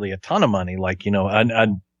necessarily a ton of money, like, you know,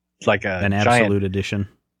 an absolute edition.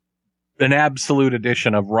 An absolute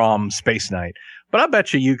edition of ROM Space Knight. But I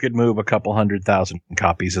bet you could move a couple 100,000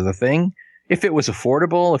 copies of the thing if it was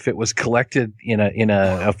affordable, if it was collected in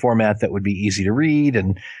a format that would be easy to read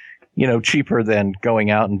and, you know, cheaper than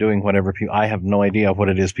going out and doing whatever I have no idea what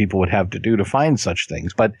it is people would have to do to find such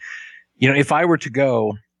things. But, you know, if I were to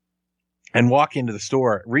go and walk into the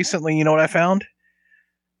store recently, you know what I found?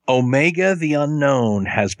 Omega the Unknown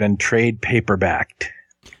has been trade paperbacked.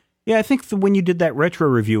 Yeah, I think when you did that retro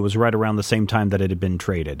review was right around the same time that it had been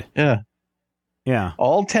traded. Yeah. Yeah.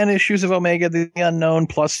 All 10 issues of Omega the Unknown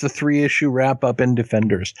plus the 3-issue wrap-up in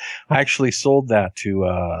Defenders. I actually sold that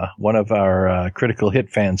to one of our Critical Hit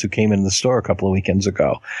fans who came in the store a couple of weekends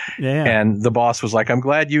ago. Yeah. And the boss was like, I'm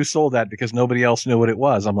glad you sold that because nobody else knew what it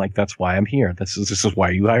was. I'm like, that's why I'm here. This is why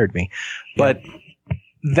you hired me. But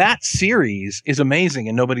that series is amazing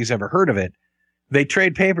and nobody's ever heard of it. They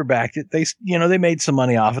trade paperbacked it. They made some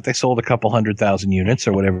money off it. They sold a couple 100,000 units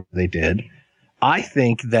or whatever they did. I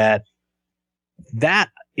think that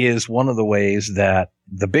is one of the ways that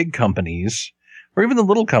the big companies or even the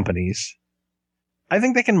little companies, I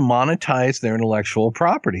think they can monetize their intellectual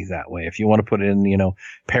property that way. If you want to put it in, you know,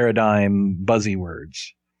 paradigm buzzy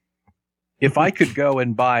words. If I could go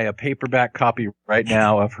and buy a paperback copy right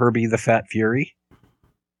now of Herbie the Fat Fury,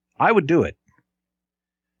 I would do it.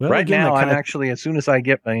 Well, right again, now, I'm actually, as soon as you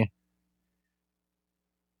get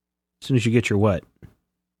your what?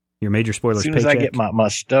 Your Major Spoilers paycheck. As soon as I get my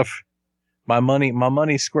stuff, my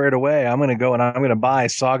money squared away, I'm going to go and I'm going to buy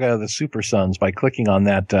Saga of the Super Sons by clicking on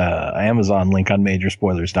that Amazon link on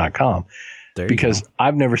majorspoilers.com. Because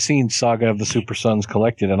I've never seen Saga of the Super Sons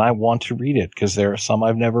collected, and I want to read it because there are some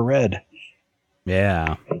I've never read.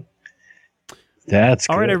 Yeah. That's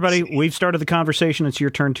all good. right, everybody. We've started the conversation. It's your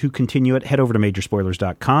turn to continue it. Head over to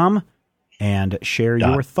majorspoilers.com and share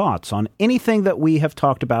your thoughts on anything that we have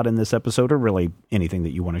talked about in this episode, or really anything that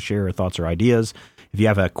you want to share, or thoughts or ideas. If you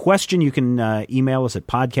have a question, you can email us at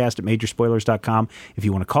podcast@majorspoilers.com. If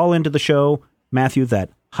you want to call into the show, Matthew, that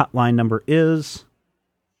hotline number is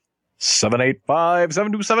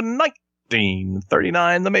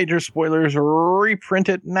 785-727-1939. The Major Spoilers reprint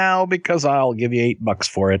it now because I'll give you $8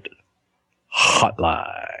 for it.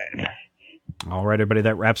 Hotline. All right, everybody,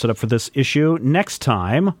 that wraps it up for this issue. Next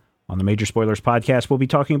time on the Major Spoilers podcast, we'll be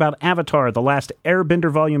talking about Avatar, The Last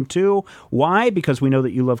Airbender Volume 2. Why? Because we know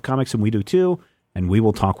that you love comics and we do too, and we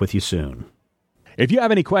will talk with you soon. If you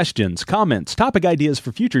have any questions, comments, topic ideas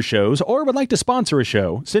for future shows, or would like to sponsor a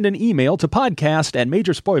show, send an email to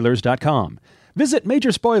podcast@majorspoilers.com. Visit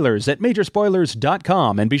Major Spoilers at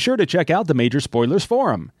majorspoilers.com and be sure to check out the Major Spoilers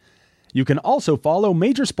Forum. You can also follow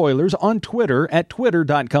Major Spoilers on Twitter at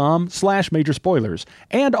twitter.com/majorspoilers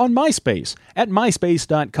and on MySpace at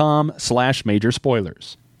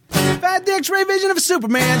myspace.com/majorspoilers. Fat the X-ray vision of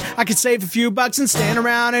Superman, I could save a few bucks and stand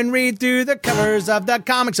around and read through the covers of the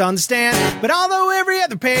comics on the stand. But although every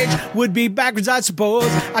other page would be backwards, I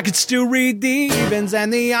suppose I could still read the evens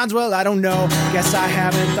and the odds. Well, I don't know. Guess I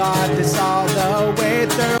haven't thought this all the way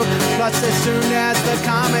through. Plus, as soon as the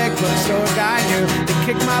comic book store guy knew to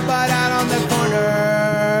kick my butt out on the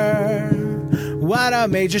corner. What a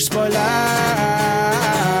major spoiler!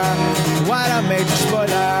 What a major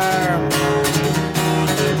spoiler!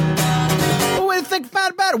 Think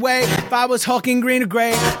about a better way. If I was hulking green or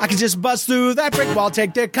gray, I could just bust through that brick wall,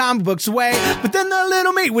 take their comic books away. But then the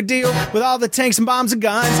little meat would deal with all the tanks and bombs and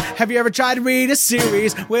guns. Have you ever tried to read a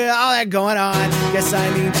series with all that going on? Guess I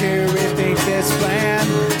need to rethink this plan.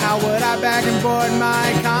 How would I back and board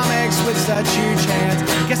my comics with such huge hands?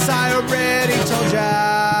 Guess I already told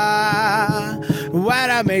ya. What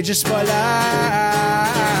a major spoiler.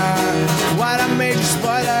 What a major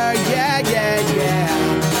spoiler. Yeah, yeah, yeah.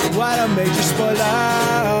 What a major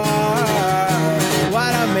spoiler.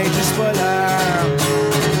 What a major spoiler.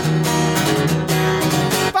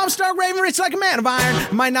 If I'm Stark Raven rich like a man of iron.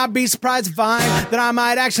 I might not be surprised to find that I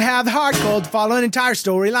might actually have the heart cold to follow an entire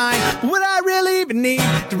storyline. But would I really even need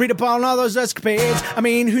to read up on all those escapades? I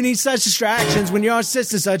mean, who needs such distractions when your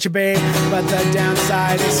sister's such a babe? But the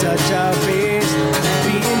downside is such a beast.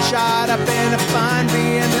 Being shot up in a fun,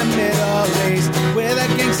 being the Middle East with a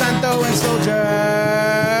King Santo and soldier.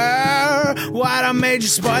 What a major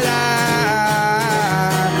spoiler!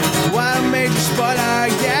 What a major spoiler!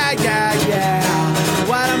 Yeah, yeah, yeah!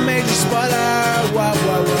 What a major spoiler! Whoa,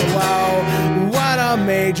 whoa, whoa, whoa! What a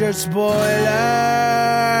major spoiler!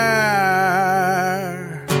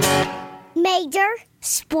 Major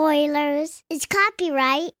spoilers. It's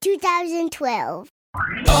copyright 2012.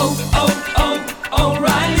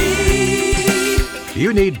 O'Reilly!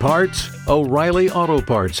 You need parts? O'Reilly Auto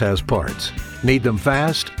Parts has parts. Need them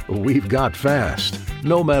fast? We've got fast.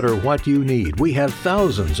 No matter what you need, we have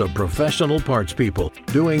thousands of professional parts people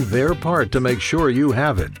doing their part to make sure you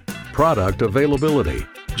have it. Product availability.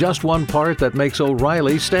 Just one part that makes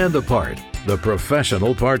O'Reilly stand apart. The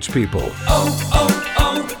professional parts people.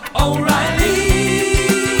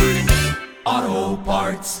 O'Reilly Auto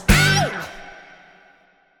Parts.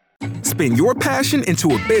 Spin your passion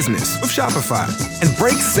into a business with Shopify and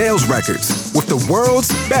break sales records with the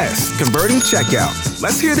world's best converting checkout.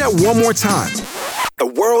 Let's hear that one more time. The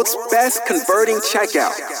world's best converting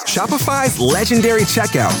checkout. Shopify's legendary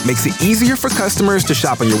checkout makes it easier for customers to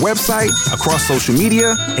shop on your website, across social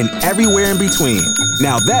media, and everywhere in between.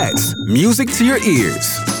 Now that's music to your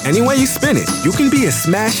ears. Any way you spin it, you can be a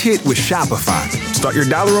smash hit with Shopify. Start your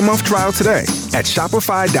 $1 a month trial today at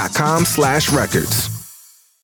shopify.com/records.